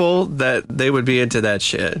some people that they would be into that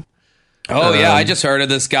shit. Oh yeah, I just heard of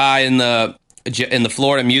this guy in the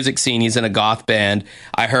Florida music scene. He's in a goth band.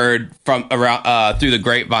 I heard from around through the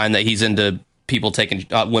grapevine that he's into women taking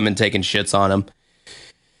shits on him.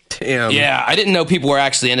 Damn. Yeah, I didn't know people were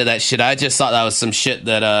actually into that shit. I just thought that was some shit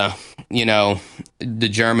that the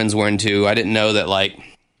Germans were into. I didn't know that like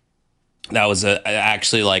that was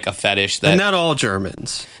actually like a fetish. That and not all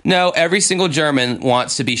Germans. No, every single German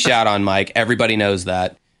wants to be shat on, Mike. Everybody knows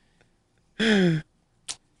that.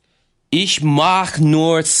 Ich mach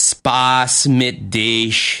nur Spaß mit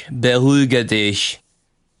dich, beruhige dich.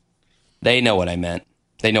 They know what I meant.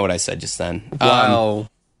 They know what I said just then. Wow.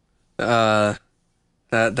 That's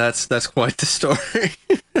quite the story.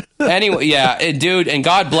 Anyway, yeah, dude, and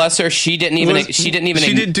God bless her. She didn't do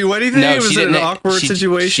anything. No, it was an awkward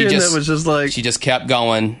situation that was just like she just kept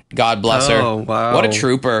going. God bless her. Oh wow, what a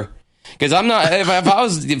trooper. Because I'm not. If I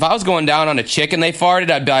was going down on a chick and they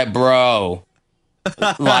farted, I'd be like, bro.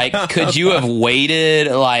 Like, could you have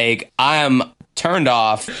waited? Like, I am turned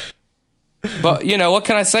off. But, what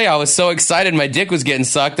can I say? I was so excited my dick was getting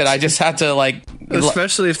sucked that I just had to, like...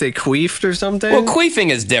 Especially if they queefed or something? Well,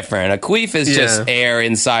 queefing is different. A queef is just air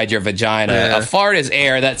inside your vagina. Yeah. A fart is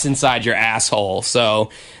air that's inside your asshole.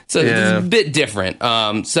 So, it's a bit different.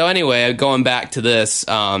 So, anyway, going back to this...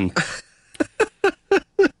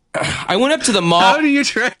 I went up to the mall. How do you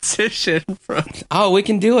transition from? Oh, we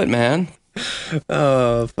can do it, man.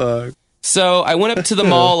 Oh, fuck. So I went up to the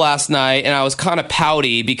mall last night, and I was kind of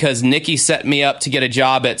pouty because Nikki set me up to get a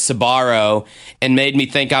job at Sbarro and made me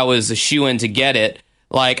think I was a shoo-in to get it.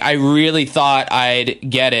 Like, I really thought I'd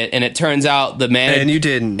get it, and it turns out the manager... And you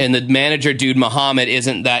didn't. And the manager dude, Muhammad,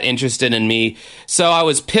 isn't that interested in me. So I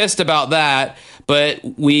was pissed about that, but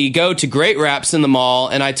we go to Great Wraps in the mall,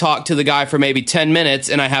 and I talk to the guy for maybe 10 minutes,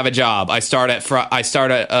 and I have a job. I start at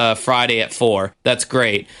Friday at 4. That's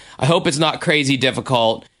great. I hope it's not crazy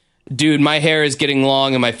difficult. Dude, my hair is getting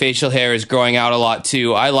long, and my facial hair is growing out a lot,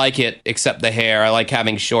 too. I like it, except the hair. I like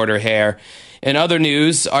having shorter hair. In other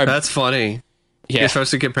news... That's funny. Yeah. You're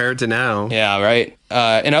supposed to compare it to now. Yeah, right.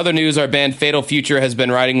 In other news, our band Fatal Future has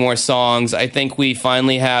been writing more songs. I think we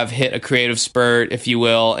finally have hit a creative spurt, if you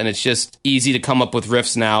will, and it's just easy to come up with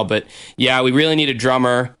riffs now. But yeah, we really need a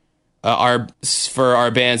drummer for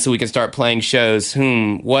our band so we can start playing shows.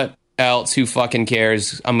 What else? Who fucking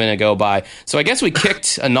cares? I'm going to go by. So I guess we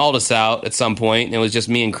kicked Analdus out at some point, and it was just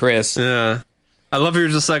me and Chris. Yeah. I love you're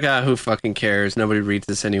just like, who fucking cares? Nobody reads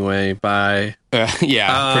this anyway. Bye. Yeah,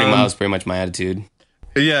 that was pretty much my attitude.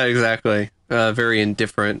 Yeah, exactly. Very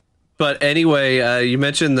indifferent. But anyway, you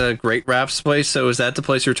mentioned the Great Wraps place. So is that the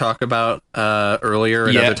place you were talking about earlier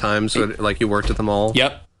and other times, like you worked at the mall?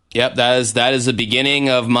 Yep. That is the beginning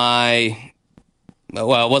of my...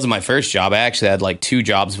 Well, it wasn't my first job. I actually had like 2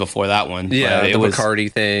 jobs before that one. Yeah, the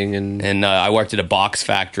Bacardi thing. And I worked at a box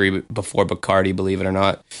factory before Bacardi, believe it or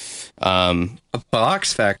not. A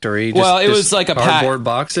box factory? It was like a cardboard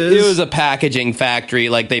boxes? It was a packaging factory.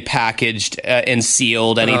 Like they packaged and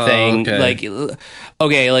sealed anything. Like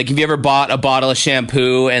have you ever bought a bottle of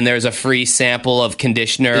shampoo and there's a free sample of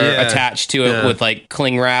conditioner attached to it with like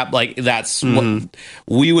cling wrap? Like that's what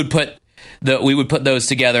we would put. We would put those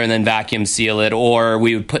together and then vacuum seal it, or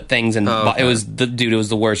we would put things in. It was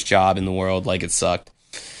the worst job in the world. Like it sucked.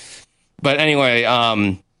 But anyway,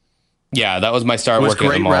 yeah, that was my start working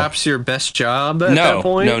at the mall. Was Great Wraps your best job at that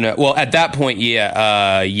point? No. Well, at that point,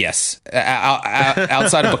 yes.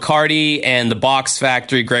 Outside of Bacardi and the box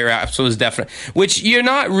factory, Great Wraps was definitely... Which you're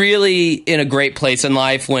not really in a great place in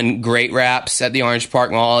life when Great Wraps at the Orange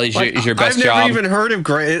Park Mall is your best job. I've never even heard of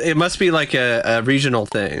Great... It must be like a regional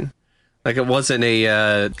thing. Like it wasn't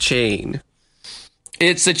a chain.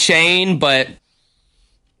 It's a chain, but...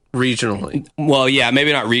 Regionally. Well, yeah,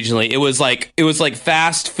 maybe not regionally. It was like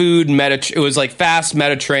fast food it was like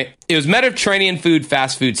it was Mediterranean food,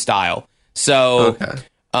 fast food style. So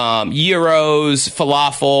gyros,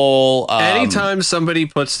 falafel. Anytime somebody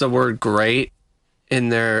puts the word "great" in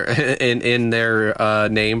their in their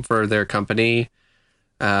name for their company,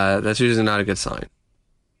 that's usually not a good sign.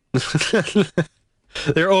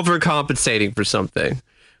 They're overcompensating for something.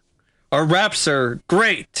 Our wraps are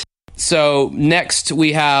great. So next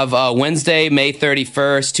we have Wednesday, May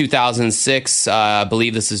 31st, 2006. I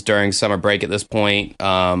believe this is during summer break at this point,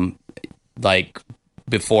 like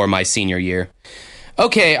before my senior year.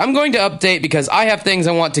 Okay, I'm going to update because I have things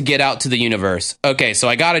I want to get out to the universe. Okay, so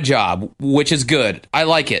I got a job, which is good. I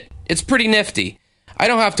like it. It's pretty nifty. I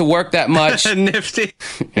don't have to work that much. Nifty.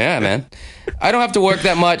 Yeah, man. I don't have to work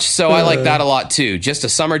that much, so I like that a lot too. Just a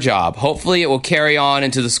summer job. Hopefully it will carry on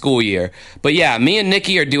into the school year. But yeah, me and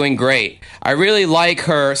Nikki are doing great. I really like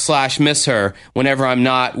her / miss her whenever I'm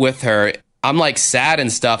not with her. I'm like sad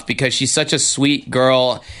and stuff because she's such a sweet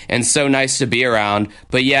girl and so nice to be around.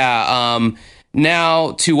 But yeah,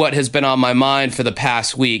 now to what has been on my mind for the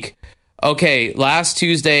past week. Okay, last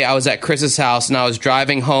Tuesday I was at Chris's house and I was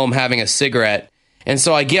driving home having a cigarette. And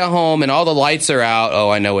so I get home and all the lights are out.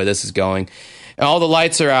 Oh, I know where this is going. And all the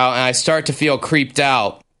lights are out and I start to feel creeped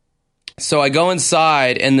out. So I go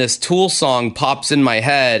inside and this Tool song pops in my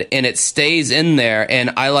head and it stays in there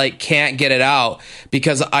and I like can't get it out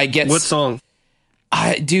because I get... What song?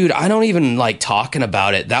 Dude, I don't even like talking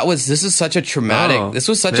about it. This was such a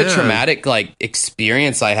traumatic like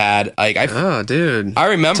experience I had. Like dude. I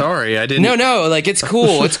remember. Sorry, I didn't. No, like it's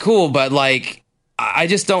cool. It's cool, but like I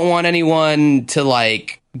just don't want anyone to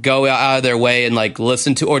like go out of their way and like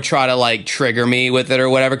listen to or try to like trigger me with it or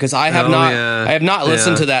whatever because I have not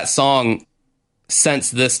listened to that song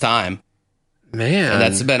since this time. Man, and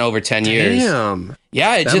that's been over 10 years. Damn.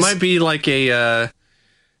 Yeah, that might be like a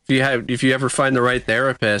if you ever find the right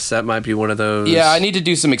therapist, that might be one of those. Yeah, I need to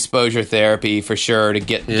do some exposure therapy for sure to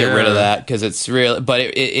get rid of that because it's real. But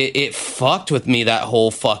it fucked with me that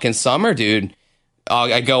whole fucking summer, dude.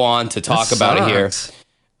 I go on to talk about it here.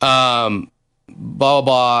 Blah blah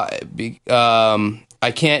blah.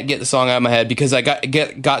 I can't get the song out of my head because I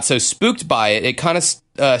got so spooked by it. It kind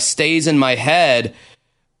of stays in my head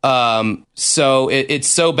So it's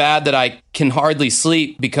so bad that I can hardly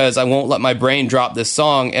sleep because I won't let my brain drop this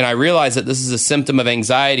song. And I realize that this is a symptom of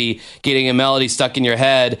anxiety, getting a melody stuck in your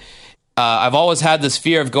head. I've always had this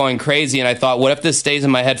fear of going crazy, and I thought, what if this stays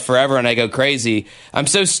in my head forever and I go crazy? I'm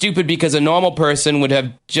so stupid because a normal person would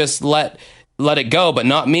have just let it go, but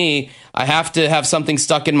not me. I have to have something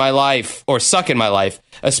stuck in my life, or suck in my life,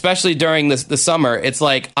 especially during the summer. It's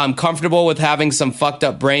like I'm comfortable with having some fucked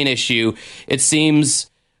up brain issue. It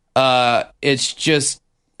seems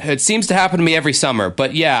it seems to happen to me every summer.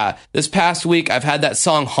 But yeah, this past week, I've had that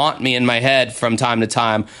song haunt me in my head from time to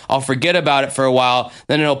time. I'll forget about it for a while,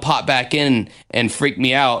 then it'll pop back in and freak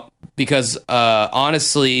me out because,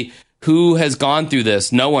 honestly, who has gone through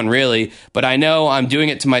this? No one really, but I know I'm doing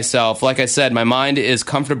it to myself. Like I said, my mind is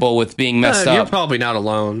comfortable with being messed up. You're probably not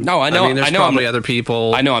alone. No, I know. There's probably other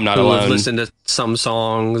people. I know I'm not who alone. have listened to some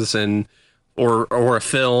songs or a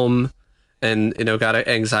film, and got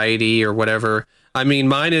anxiety or whatever. I mean,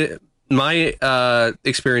 my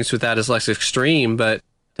experience with that is less extreme, but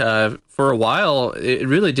for a while, it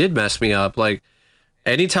really did mess me up. Like,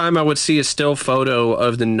 anytime I would see a still photo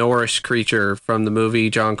of the Norse creature from the movie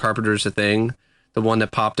John Carpenter's The Thing, the one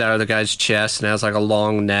that popped out of the guy's chest and has like a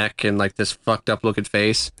long neck and like this fucked up looking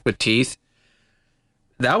face with teeth,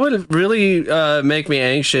 that would really make me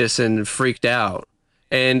anxious and freaked out.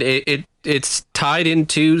 And it's tied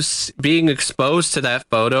into being exposed to that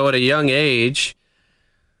photo at a young age,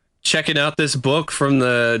 checking out this book from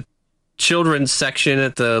the children's section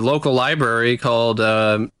at the local library called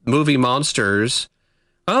Movie Monsters.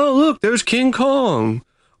 Oh, look, there's King Kong.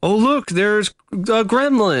 Oh, look, there's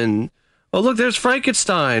Gremlin. Oh, look, there's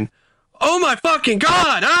Frankenstein. Oh, my fucking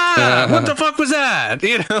God. What the fuck was that?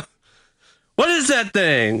 What is that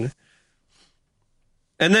thing?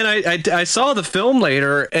 And then I saw the film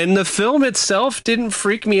later, and the film itself didn't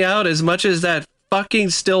freak me out as much as that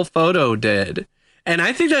fucking still photo did. And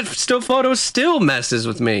I think that still photo still messes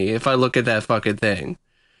with me if I look at that fucking thing.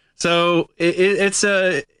 So it's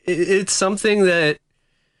something that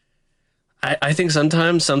I think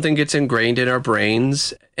sometimes something gets ingrained in our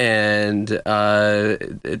brains, and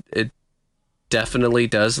it definitely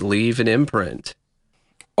does leave an imprint.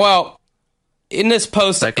 Well, in this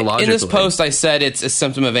post, I said it's a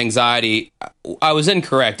symptom of anxiety. I was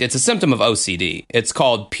incorrect. It's a symptom of OCD. It's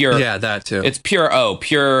called pure. Yeah, that too. It's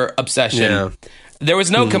pure obsession. Yeah. There was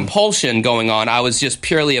no compulsion going on. I was just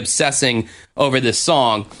purely obsessing over this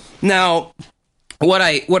song. Now, what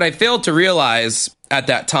I failed to realize at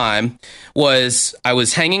that time was I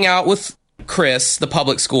was hanging out with Chris, the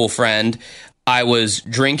public school friend. I was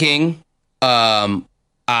drinking.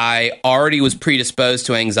 I already was predisposed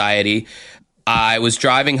to anxiety. I was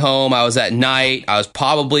driving home. I was at night. I was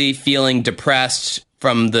probably feeling depressed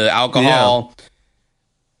from the alcohol.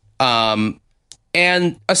 Yeah.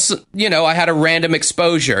 And, I had a random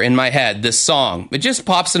exposure in my head, this song. It just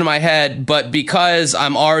pops into my head, but because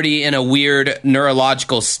I'm already in a weird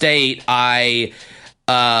neurological state, I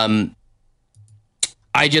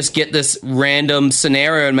just get this random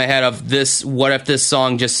scenario in my head of this, what if this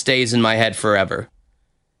song just stays in my head forever?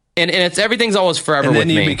 And everything's always forever with me. And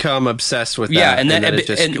then you become obsessed with that. Yeah, and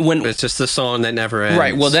it's just the song that never ends.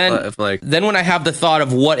 Right. Well, then when I have the thought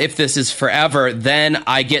of what if this is forever, then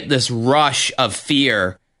I get this rush of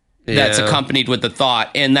fear that's accompanied with the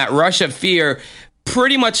thought, and that rush of fear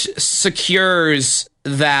pretty much secures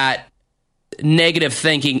that negative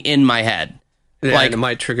thinking in my head. Yeah, like, it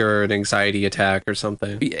might trigger an anxiety attack or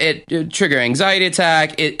something. It trigger anxiety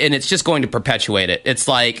attack, and it's just going to perpetuate it. It's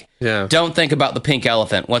like, don't think about the pink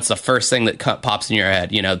elephant. What's the first thing that pops in your head?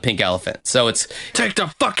 The pink elephant. So it's take the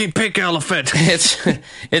fucking pink elephant.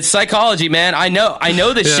 It's psychology, man. I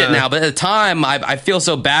know this shit now, but at the time, I feel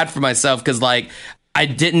so bad for myself because I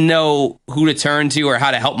didn't know who to turn to or how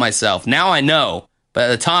to help myself. Now I know, but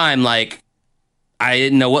at the time, I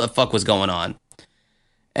didn't know what the fuck was going on.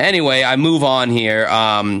 Anyway, I move on here.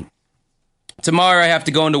 Tomorrow I have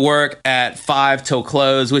to go into work at 5 till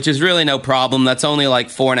close, which is really no problem. That's only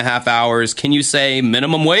 4.5 hours. Can you say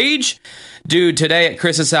minimum wage? Dude, today at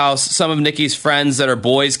Chris's house, some of Nikki's friends that are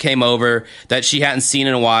boys came over that she hadn't seen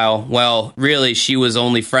in a while. Well, really, she was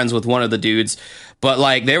only friends with one of the dudes.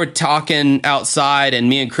 But, they were talking outside, and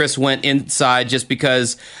me and Chris went inside just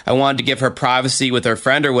because I wanted to give her privacy with her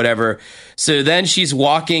friend or whatever. So then she's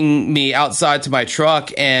walking me outside to my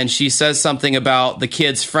truck, and she says something about the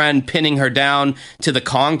kid's friend pinning her down to the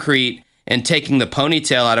concrete and taking the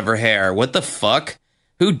ponytail out of her hair. What the fuck?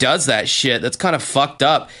 Who does that shit? That's kind of fucked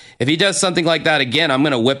up. If he does something like that again, I'm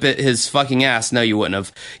going to whip his fucking ass. No, you wouldn't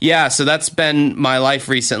have. Yeah, so that's been my life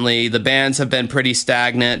recently. The bands have been pretty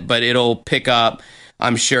stagnant, but it'll pick up.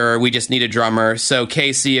 I'm sure. We just need a drummer. So,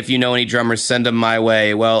 Casey, if you know any drummers, send them my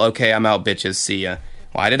way. Well, okay, I'm out, bitches. See ya.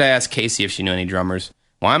 Why did I ask Casey if she knew any drummers?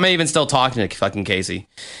 Why am I even still talking to fucking Casey?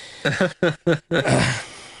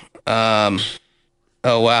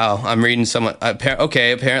 Oh, wow. I'm reading someone.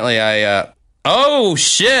 Okay, apparently I... oh,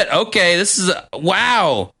 shit. Okay, this is...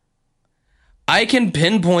 wow. I can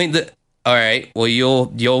pinpoint the... All right, well,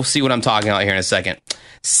 you'll see what I'm talking about here in a second.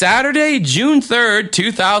 Saturday, June 3rd,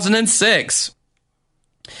 2006.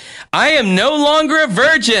 I am no longer a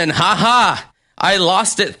virgin. Haha. I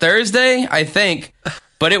lost it Thursday, I think.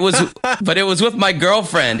 But it was with my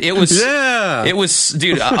girlfriend. It was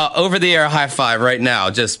dude, over the air high five right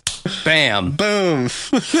now. Just bam. Boom.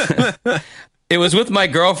 It was with my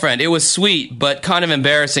girlfriend. It was sweet, but kind of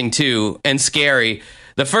embarrassing too, and scary.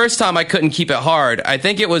 The first time I couldn't keep it hard. I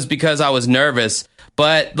think it was because I was nervous.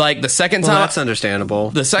 But like the second time, that's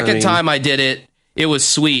understandable. The second time I did it, it was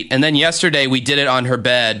sweet. And then yesterday we did it on her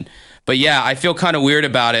bed. But yeah, I feel kind of weird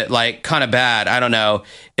about it, like kind of bad. I don't know.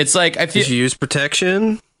 It's like I feel. Did you use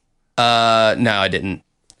protection? No, I didn't.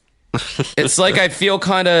 It's like I feel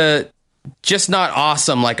kind of just not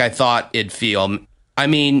awesome like I thought it'd feel. I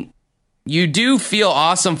mean, you do feel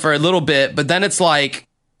awesome for a little bit, but then it's like,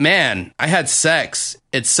 man, I had sex.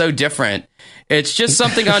 It's so different. It's just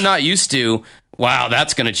something I'm not used to. Wow,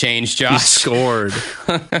 that's going to change, Josh. He scored.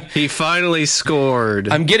 He finally scored.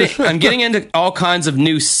 I'm getting into all kinds of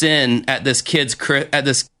new sin at this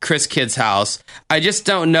Chris kid's house. I just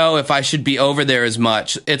don't know if I should be over there as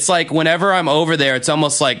much. It's like whenever I'm over there, it's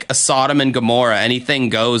almost like a Sodom and Gomorrah. Anything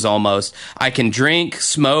goes almost. I can drink,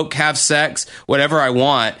 smoke, have sex, whatever I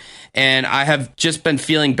want. And I have just been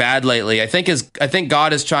feeling bad lately. I think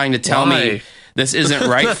God is trying to tell me this isn't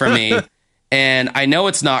right for me. And I know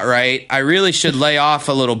it's not right. I really should lay off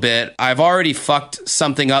a little bit. I've already fucked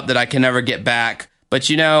something up that I can never get back. But,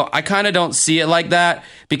 you know, I kind of don't see it like that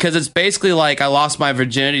because it's basically like I lost my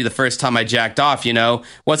virginity the first time I jacked off, you know?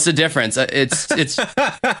 What's the difference? It's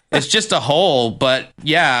just a hole. But,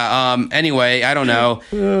 yeah, anyway, I don't know.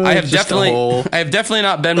 I have definitely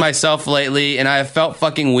not been myself lately, and I have felt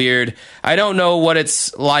fucking weird. I don't know what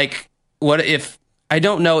it's like. I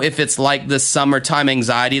don't know if it's like the summertime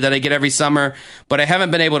anxiety that I get every summer, but I haven't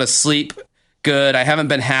been able to sleep good. I haven't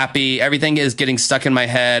been happy. Everything is getting stuck in my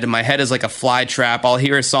head. My head is like a fly trap. I'll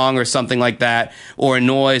hear a song or something like that, or a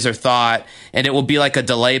noise or thought, and it will be like a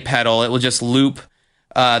delay pedal. It will just loop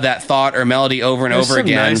that thought or melody over and over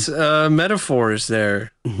again. There's some nice metaphors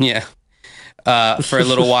there. Yeah. For a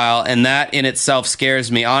little while, and that in itself scares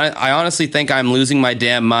me. I honestly think I'm losing my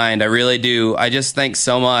damn mind. I really do. I just think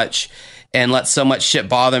so much and let so much shit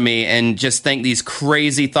bother me and just think these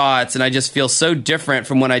crazy thoughts, and I just feel so different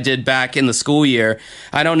from when I did back in the school year.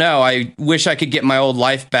 I don't know. I wish I could get my old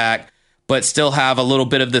life back, but still have a little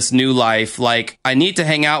bit of this new life. Like, I need to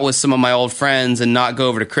hang out with some of my old friends and not go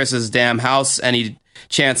over to Chris's damn house any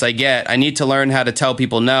chance I get. I need to learn how to tell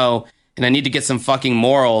people no, and I need to get some fucking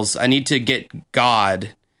morals. I need to get to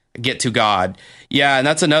God. Yeah, and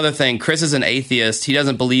that's another thing. Chris is an atheist. He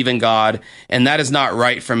doesn't believe in God, and that is not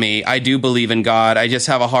right for me. I do believe in God. I just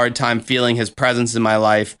have a hard time feeling his presence in my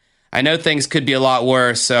life. I know things could be a lot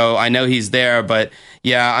worse, so I know he's there, but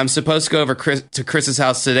yeah, I'm supposed to go over to Chris's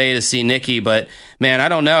house today to see Nikki, but man, I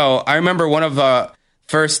don't know. I remember one of the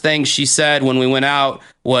first things she said when we went out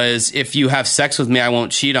was, if you have sex with me, I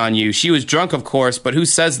won't cheat on you. She was drunk, of course, but who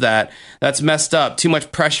says that? That's messed up. Too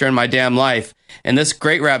much pressure in my damn life. And this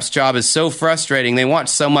Great Raps job is so frustrating. They want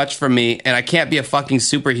so much from me, and I can't be a fucking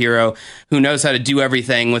superhero who knows how to do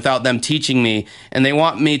everything without them teaching me. And they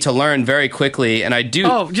want me to learn very quickly, and I do.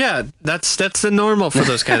 Oh, yeah, that's the normal for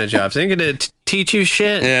those kind of jobs. They're going to teach you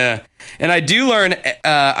shit. Yeah. And I do learn,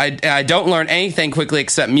 I don't learn anything quickly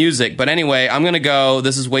except music. But anyway, I'm going to go.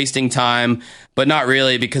 This is wasting time, but not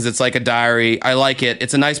really, because it's like a diary. I like it.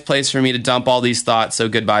 It's a nice place for me to dump all these thoughts, so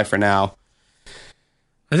goodbye for now.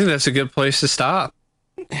 I think that's a good place to stop.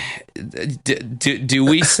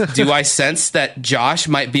 Do I sense that Josh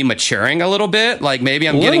might be maturing a little bit? Like maybe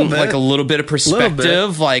I'm getting like a little bit of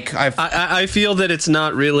perspective. Like I feel that it's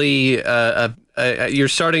not really you're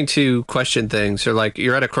starting to question things, or like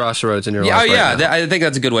you're at a crossroads in your life. Oh yeah, I think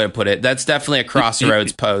that's a good way to put it. That's definitely a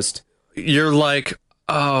crossroads post. You're like,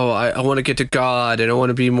 oh, I want to get to God, and I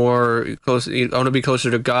want to be more close. I want to be closer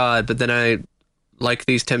to God, but then I like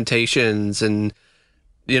these temptations and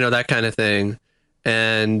that kind of thing.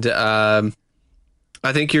 And I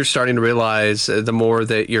think you're starting to realize the more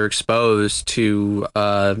that you're exposed to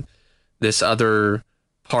this other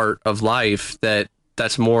part of life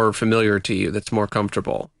that's more familiar to you, that's more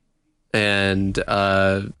comfortable. And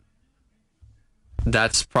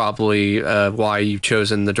that's probably why you've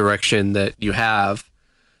chosen the direction that you have.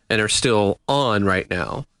 and are still on right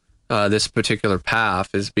now, this particular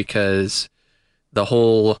path, is because the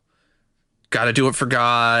whole got to do it for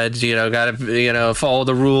God, got to, follow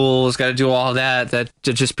the rules, got to do all that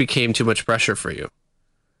just became too much pressure for you.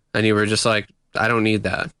 And you were just like, I don't need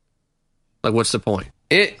that. Like, what's the point?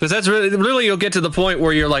 Because that's really, you'll get to the point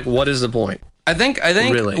where you're like, what is the point? I think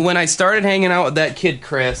really, when I started hanging out with that kid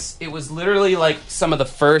Chris, it was literally like some of the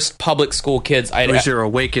first public school kids I'd. It was your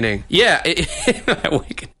awakening. Yeah,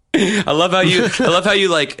 awakening. I love how you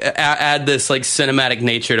like add this like cinematic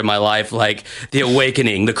nature to my life, like the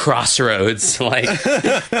awakening, the crossroads. Like,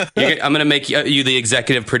 I'm gonna make you the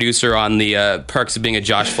executive producer on the Perks of Being a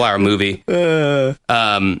Josh Flower movie. Yeah.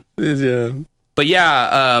 But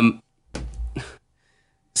yeah,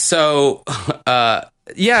 so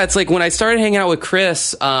yeah, it's like when I started hanging out with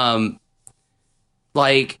Chris,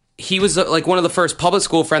 like he was like one of the first public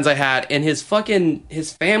school friends I had, and his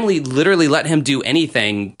family literally let him do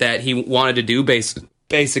anything that he wanted to do,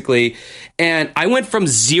 basically. And I went from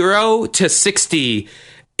 0 to 60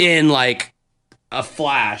 in like a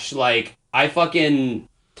flash. Like I fucking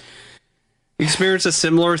experienced a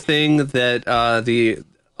similar thing that the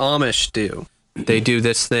Amish do. They do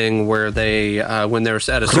this thing where they when they're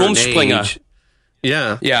at a certain age,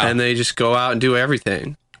 yeah, and they just go out and do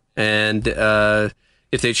everything. And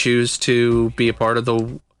if they choose to be a part of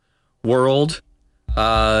the world,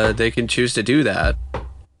 they can choose to do that.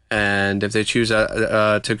 And if they choose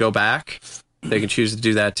to go back, they can choose to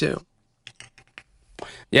do that too.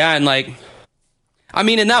 Yeah, and like, I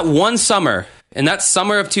mean, in that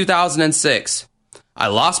summer of 2006, I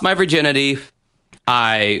lost my virginity.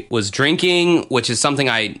 I was drinking, which is something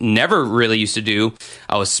I never really used to do.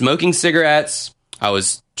 I was smoking cigarettes. I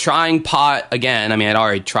was trying pot again. I mean, I'd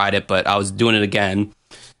already tried it, but I was doing it again.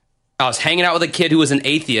 I was hanging out with a kid who was an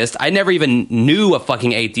atheist. I never even knew a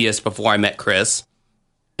fucking atheist before I met Chris.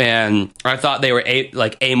 And I thought they were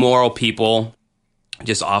amoral people,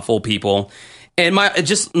 just awful people. And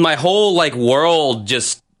my whole like world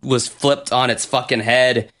just was flipped on its fucking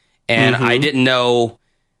head. And I didn't know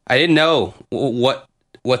what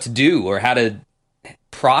to do or how to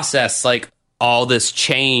process like all this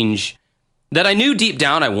change that I knew deep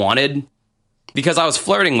down I wanted, because I was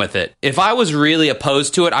flirting with it. If I was really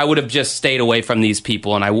opposed to it, I would have just stayed away from these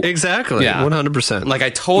people. And exactly, yeah, 100%. Like I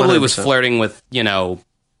totally 100%. Was flirting with,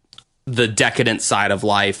 the decadent side of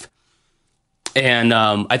life. And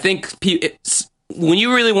I think when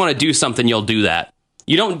you really want to do something, you'll do that.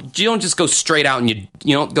 You don't just go straight out and you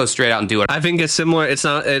don't go straight out and do it. I think it's similar. It's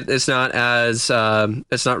not as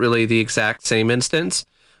it's not really the exact same instance,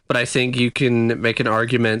 but I think you can make an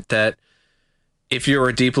argument that if you were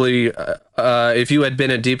if you had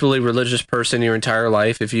been a deeply religious person your entire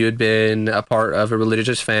life, if you had been a part of a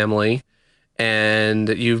religious family, and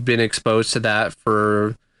you've been exposed to that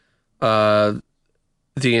for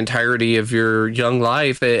the entirety of your young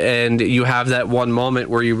life, and you have that one moment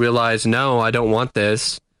where you realize, no, I don't want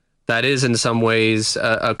this, that is in some ways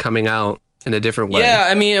a coming out in a different way. Yeah,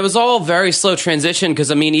 I mean, it was all very slow transition, because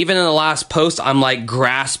I mean, even in the last post, I'm like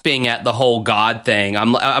grasping at the whole God thing.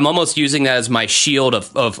 I'm almost using that as my shield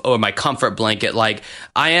or my comfort blanket. Like,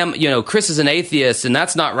 I am, Chris is an atheist, and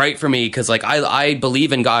that's not right for me, because like I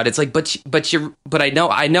believe in God. It's like, but I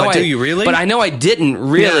know. Do you really? But I know I didn't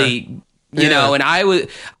really. Yeah. And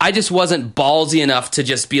I just wasn't ballsy enough to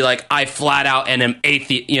just be like, I flat out and am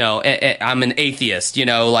I'm an atheist.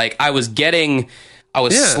 Like I was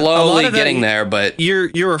slowly getting there, but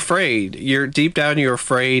you're afraid. You're deep down. You're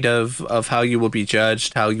afraid of how you will be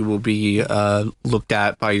judged, how you will be looked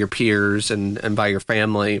at by your peers and by your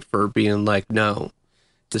family for being like, no,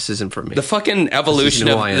 this isn't for me. The fucking evolution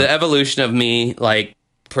of me, like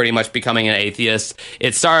pretty much becoming an atheist.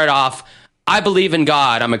 It started off, I believe in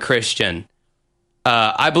God. I'm a Christian.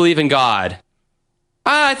 I believe in God.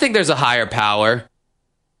 I think there's a higher power.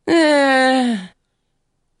 No,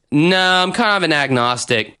 I'm kind of an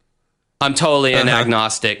agnostic. I'm totally an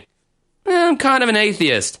agnostic. I'm kind of an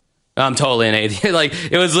atheist. I'm totally an atheist. Like,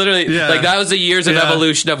 it was literally like that was the years of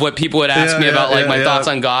evolution of what people would ask me about, like my thoughts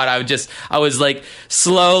on God. I was like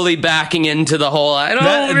slowly backing into the whole.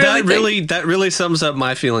 That really sums up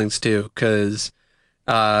my feelings too, because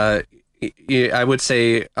I would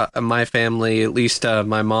say my family, at least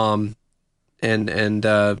my mom and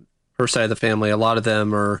her side of the family, a lot of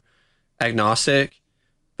them are agnostic,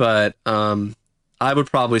 but I would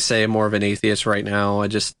probably say I'm more of an atheist right now.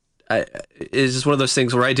 It's just one of those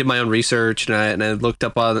things where I did my own research and I looked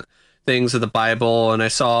up on things of the Bible, and I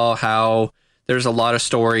saw how there's a lot of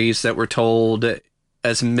stories that were told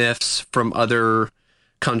as myths from other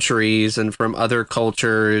countries and from other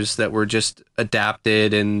cultures that were just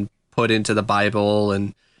adapted and put into the Bible,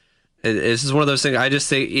 and It's just one of those things. I just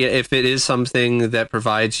think if it is something that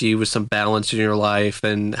provides you with some balance in your life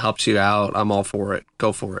and helps you out, I'm all for it.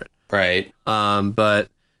 Go for it. Right. But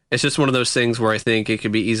it's just one of those things where I think it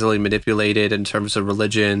can be easily manipulated in terms of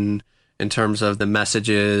religion, in terms of the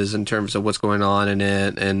messages, in terms of what's going on in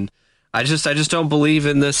it. And I just don't believe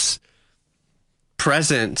in this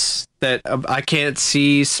presence that I can't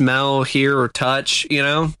see, smell, hear, or touch, you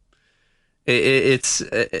know?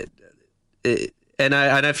 And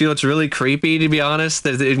I feel it's really creepy, to be honest,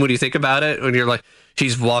 that when you think about it, when you're like,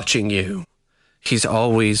 he's watching you. He's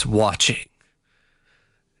always watching.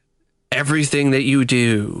 Everything that you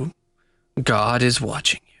do, God is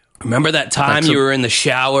watching you. Remember that time you were in the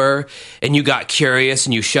shower and you got curious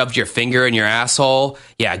and you shoved your finger in your asshole?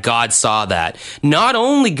 Yeah, God saw that. Not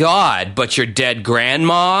only God, but your dead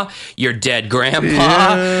grandma, your dead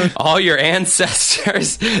grandpa, all your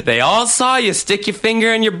ancestors. They all saw you stick your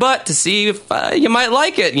finger in your butt to see if you might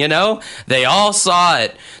like it, you know? They all saw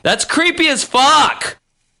it. That's creepy as fuck.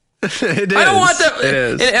 It is. I don't want that.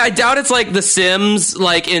 It is. I doubt it's like The Sims,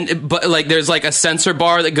 but there's like a censor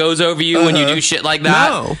bar that goes over you when you do shit like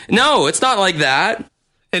that. No, it's not like that.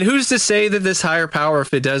 And who's to say that this higher power,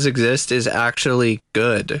 if it does exist, is actually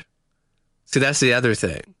good? See, that's the other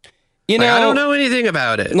thing. You know, I don't know anything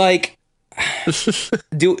about it. Like,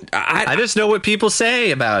 I just know what people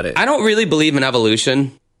say about it. I don't really believe in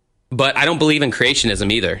evolution, but I don't believe in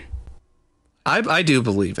creationism either. I do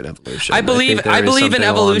believe in evolution. I believe in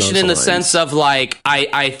evolution in the sense of like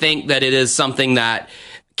I think that it is something that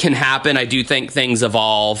can happen. I do think things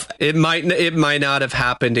evolve. It might not have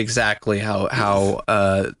happened exactly how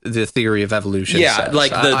the theory of evolution says.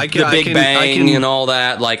 Like the Big Bang and all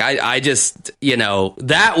that. Like I just, you know,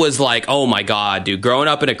 that was like, oh my God, dude, growing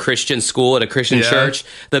up in a Christian school at a Christian church,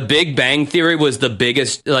 the Big Bang theory was the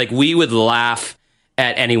biggest. Like we would laugh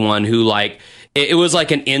at anyone who like. It was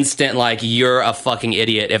like an instant, like, you're a fucking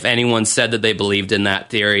idiot if anyone said that they believed in that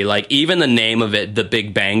theory. Like, even the name of it, the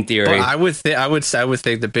Big Bang Theory. Well, I would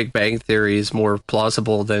think the Big Bang Theory is more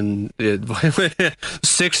plausible than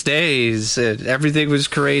 6 days. Everything was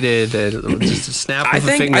created. Just a snap of a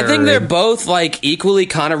finger. I think they're both like equally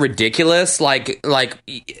kind of ridiculous. Like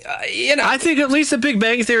you know, I think at least the Big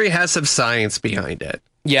Bang Theory has some science behind it.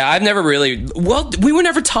 Yeah, I've never really... Well, we were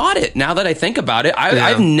never taught it, now that I think about it.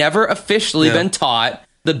 I've never officially been taught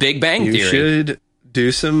the Big Bang Theory. You should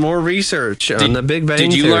do some more research on the Big Bang Theory.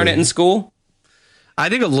 Did you learn it in school? I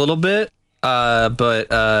think a little bit,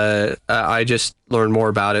 but I just learned more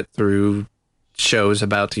about it through shows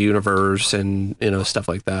about the universe and, you know, stuff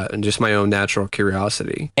like that, and just my own natural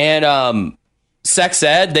curiosity. And sex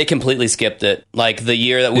ed, they completely skipped it. Like the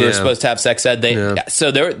year that we were supposed to have sex ed, so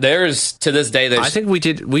there's to this day. I think we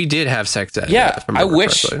did have sex ed. Yeah, I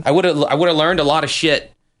wish correctly. I would have learned a lot of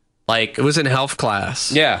shit. Like it was in health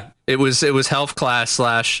class. Yeah, it was health class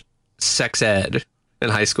 / sex ed in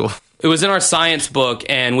high school. It was in our science book,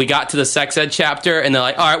 and we got to the sex ed chapter, and they're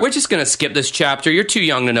like, all right, we're just going to skip this chapter. You're too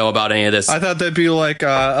young to know about any of this. I thought that'd be like,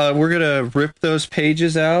 we're going to rip those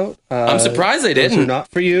pages out. I'm surprised they didn't. Those are not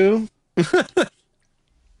for you.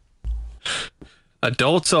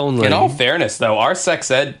 Adults only. In all fairness, though, our sex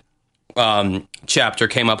ed chapter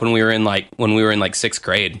came up when we were in like sixth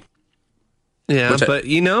grade. Yeah, but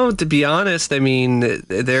you know, to be honest, I mean,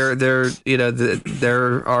 there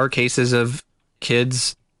are cases of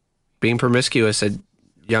kids being promiscuous at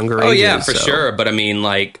younger ages. Oh yeah, for sure. But I mean,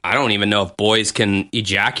 like, I don't even know if boys can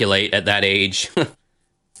ejaculate at that age.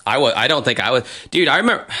 I don't think I would. Dude, I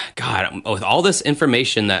remember, God, with all this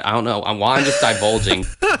information that I don't know why I'm just divulging.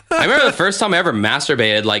 I remember the first time I ever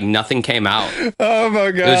masturbated, like nothing came out. Oh my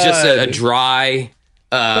God. It was just a dry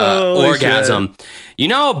orgasm. Shit. You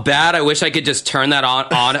know how bad I wish I could just turn that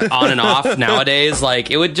on and off nowadays? Like,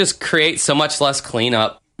 it would just create so much less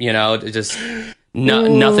cleanup, you know, it just...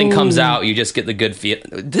 nothing comes out. You just get the good feel.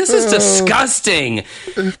 This is disgusting.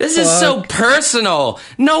 This is so personal.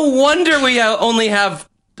 No wonder we only have...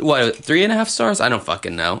 What, 3.5 stars? I don't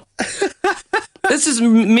fucking know. This is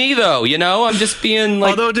me, though, you know? I'm just being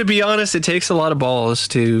like... Although, to be honest, it takes a lot of balls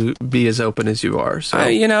to be as open as you are. So. I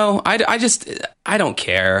don't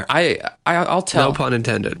care. I'll tell. No pun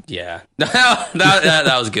intended. Yeah.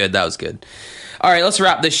 that was good. That was good. All right, let's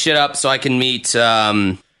wrap this shit up so I can meet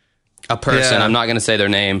a person. Yeah. I'm not going to say their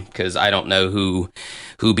name because I don't know who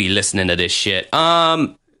be listening to this shit.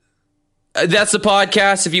 That's the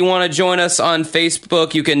podcast. If you want to join us on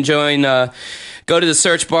Facebook, you can join. Go to the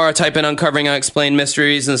search bar, type in Uncovering Unexplained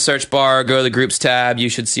Mysteries in the search bar, go to the groups tab. You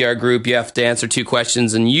should see our group. You have to answer 2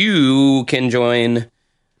 questions, and you can join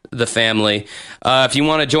the family. If you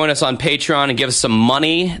want to join us on Patreon and give us some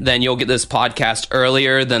money, then you'll get this podcast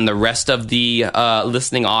earlier than the rest of the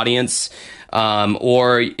listening audience.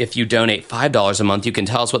 Or if you donate $5 a month, you can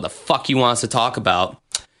tell us what the fuck you want us to talk about.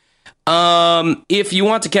 If you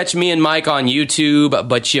want to catch me and Mike on YouTube,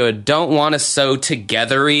 but you don't want us so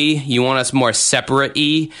together-y, you want us more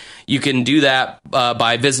separate-y, you can do that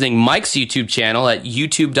by visiting Mike's YouTube channel at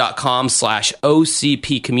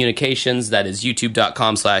youtube.com/OCP Communications. That is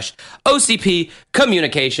youtube.com/OCP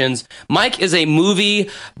Communications. Mike is a movie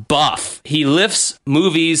buff. He lifts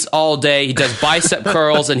movies all day. He does bicep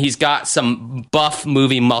curls, and he's got some buff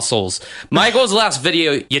movie muscles. Mike, what was the last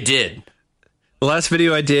video you did? The last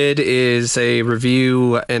video I did is a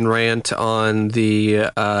review and rant on the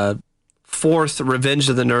fourth Revenge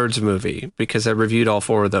of the Nerds movie, because I reviewed all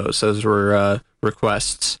four of those. Those were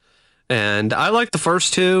requests. And I like the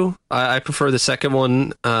first two. I prefer the second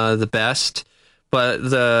one the best. But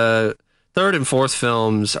the third and fourth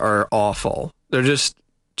films are awful. They're just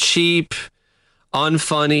cheap,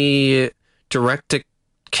 unfunny,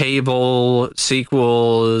 direct-to-cable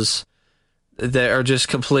sequels that are just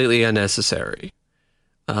completely unnecessary.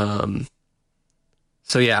 So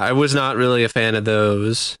yeah, I was not really a fan of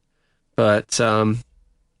those, but so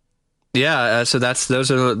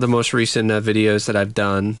those are the most recent videos that I've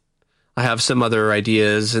done. I have some other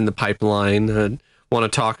ideas in the pipeline. I want to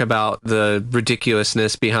talk about the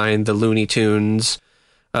ridiculousness behind the Looney Tunes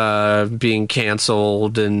being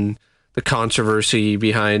canceled and the controversy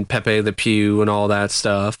behind Pepe Le Pew and all that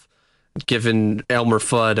stuff. Giving Elmer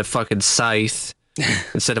Fudd a fucking scythe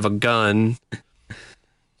instead of a gun.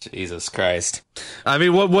 Jesus Christ! I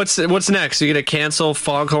mean, what's next? You're gonna cancel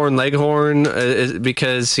Foghorn Leghorn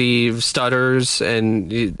because he stutters,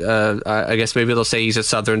 and I guess maybe they'll say he's a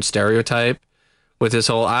Southern stereotype with his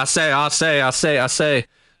whole "I say."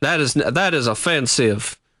 That is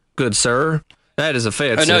offensive, good sir. That is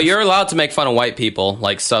offensive. Oh no, you're allowed to make fun of white people,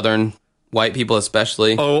 like Southern white people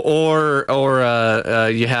especially. Or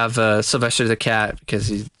you have Sylvester the Cat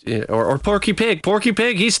because or Porky Pig. Porky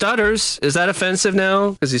Pig, he stutters. Is that offensive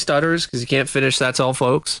now? Because he stutters because he can't finish "That's all,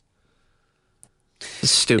 folks."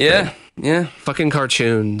 It's stupid. Yeah. Fucking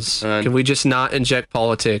cartoons. Can we just not inject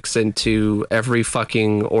politics into every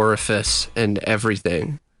fucking orifice and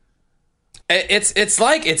everything? It's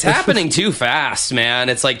like it's happening too fast, man.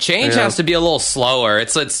 It's like change has to be a little slower.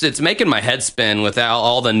 It's making my head spin with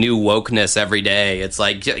all the new wokeness every day. It's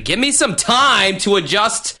like, give me some time to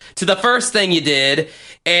adjust to the first thing you did,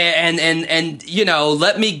 and you know,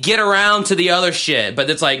 let me get around to the other shit. But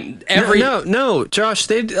it's like no,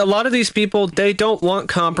 Josh. A lot of these people, they don't want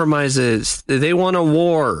compromises. They want a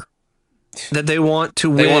war. That they want to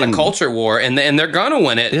win. They want a culture war, and they're gonna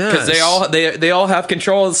win it because they all have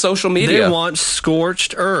control of social media. They want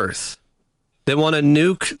scorched earth. They want to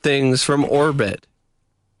nuke things from orbit.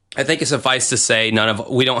 I think it's suffice to say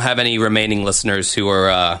we don't have any remaining listeners who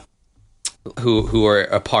are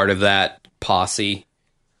a part of that posse.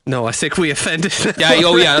 No, I think we offended them.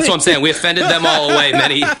 Yeah, that's what I'm saying. We offended them all away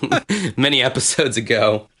many episodes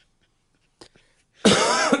ago.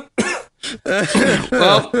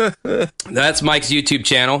 Well, that's Mike's YouTube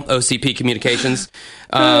channel, OCP Communications.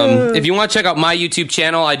 If you want to check out my YouTube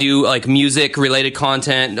channel, I do like music related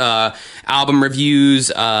content, album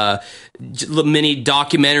reviews, mini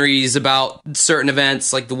documentaries about certain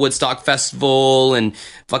events like the Woodstock Festival and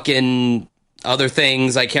fucking other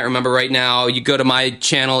things I can't remember right now. You go to my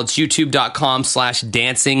channel, it's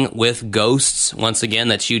youtube.com/dancingwithghosts. Once again,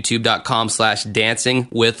 that's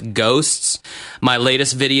youtube.com/dancingwithghosts. My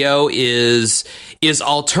latest video is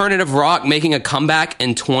alternative rock making a comeback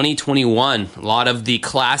in 2021. A lot of the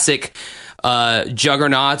classic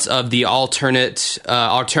juggernauts of the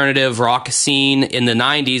alternative rock scene in the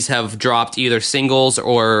 90s have dropped either singles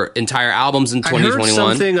or entire albums in 2021. I heard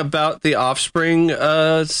something about the Offspring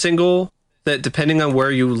single that depending on where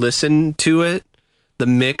you listen to it, the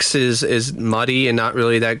mix is muddy and not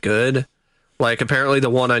really that good. Like apparently the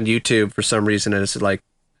one on YouTube for some reason is like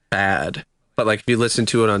bad, but like if you listen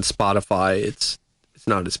to it on Spotify, it's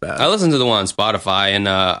not as bad. I listened to the one on Spotify, and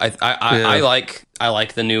I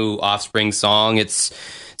like the new Offspring song. It's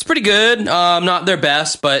pretty good. Not their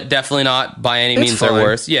best, but definitely not by any means their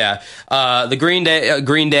worst. Yeah. The Green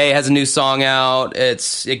Day has a new song out.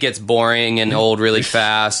 It gets boring and old really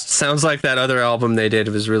fast. Sounds like that other album they did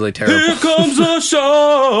was really terrible. Here comes the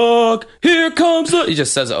shock. Here comes the. He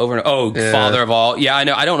just says it over and over. Father of all. Yeah, I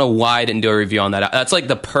know. I don't know why I didn't do a review on that. That's like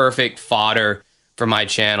the perfect fodder for my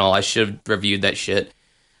channel. I should have reviewed that shit.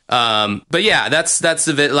 But yeah, that's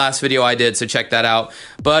the last video I did, so check that out.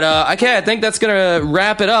 But okay, I think that's gonna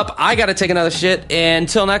wrap it up. I gotta take another shit, and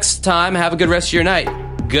until next time, have a good rest of your night.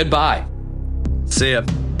 Goodbye. See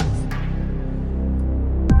ya.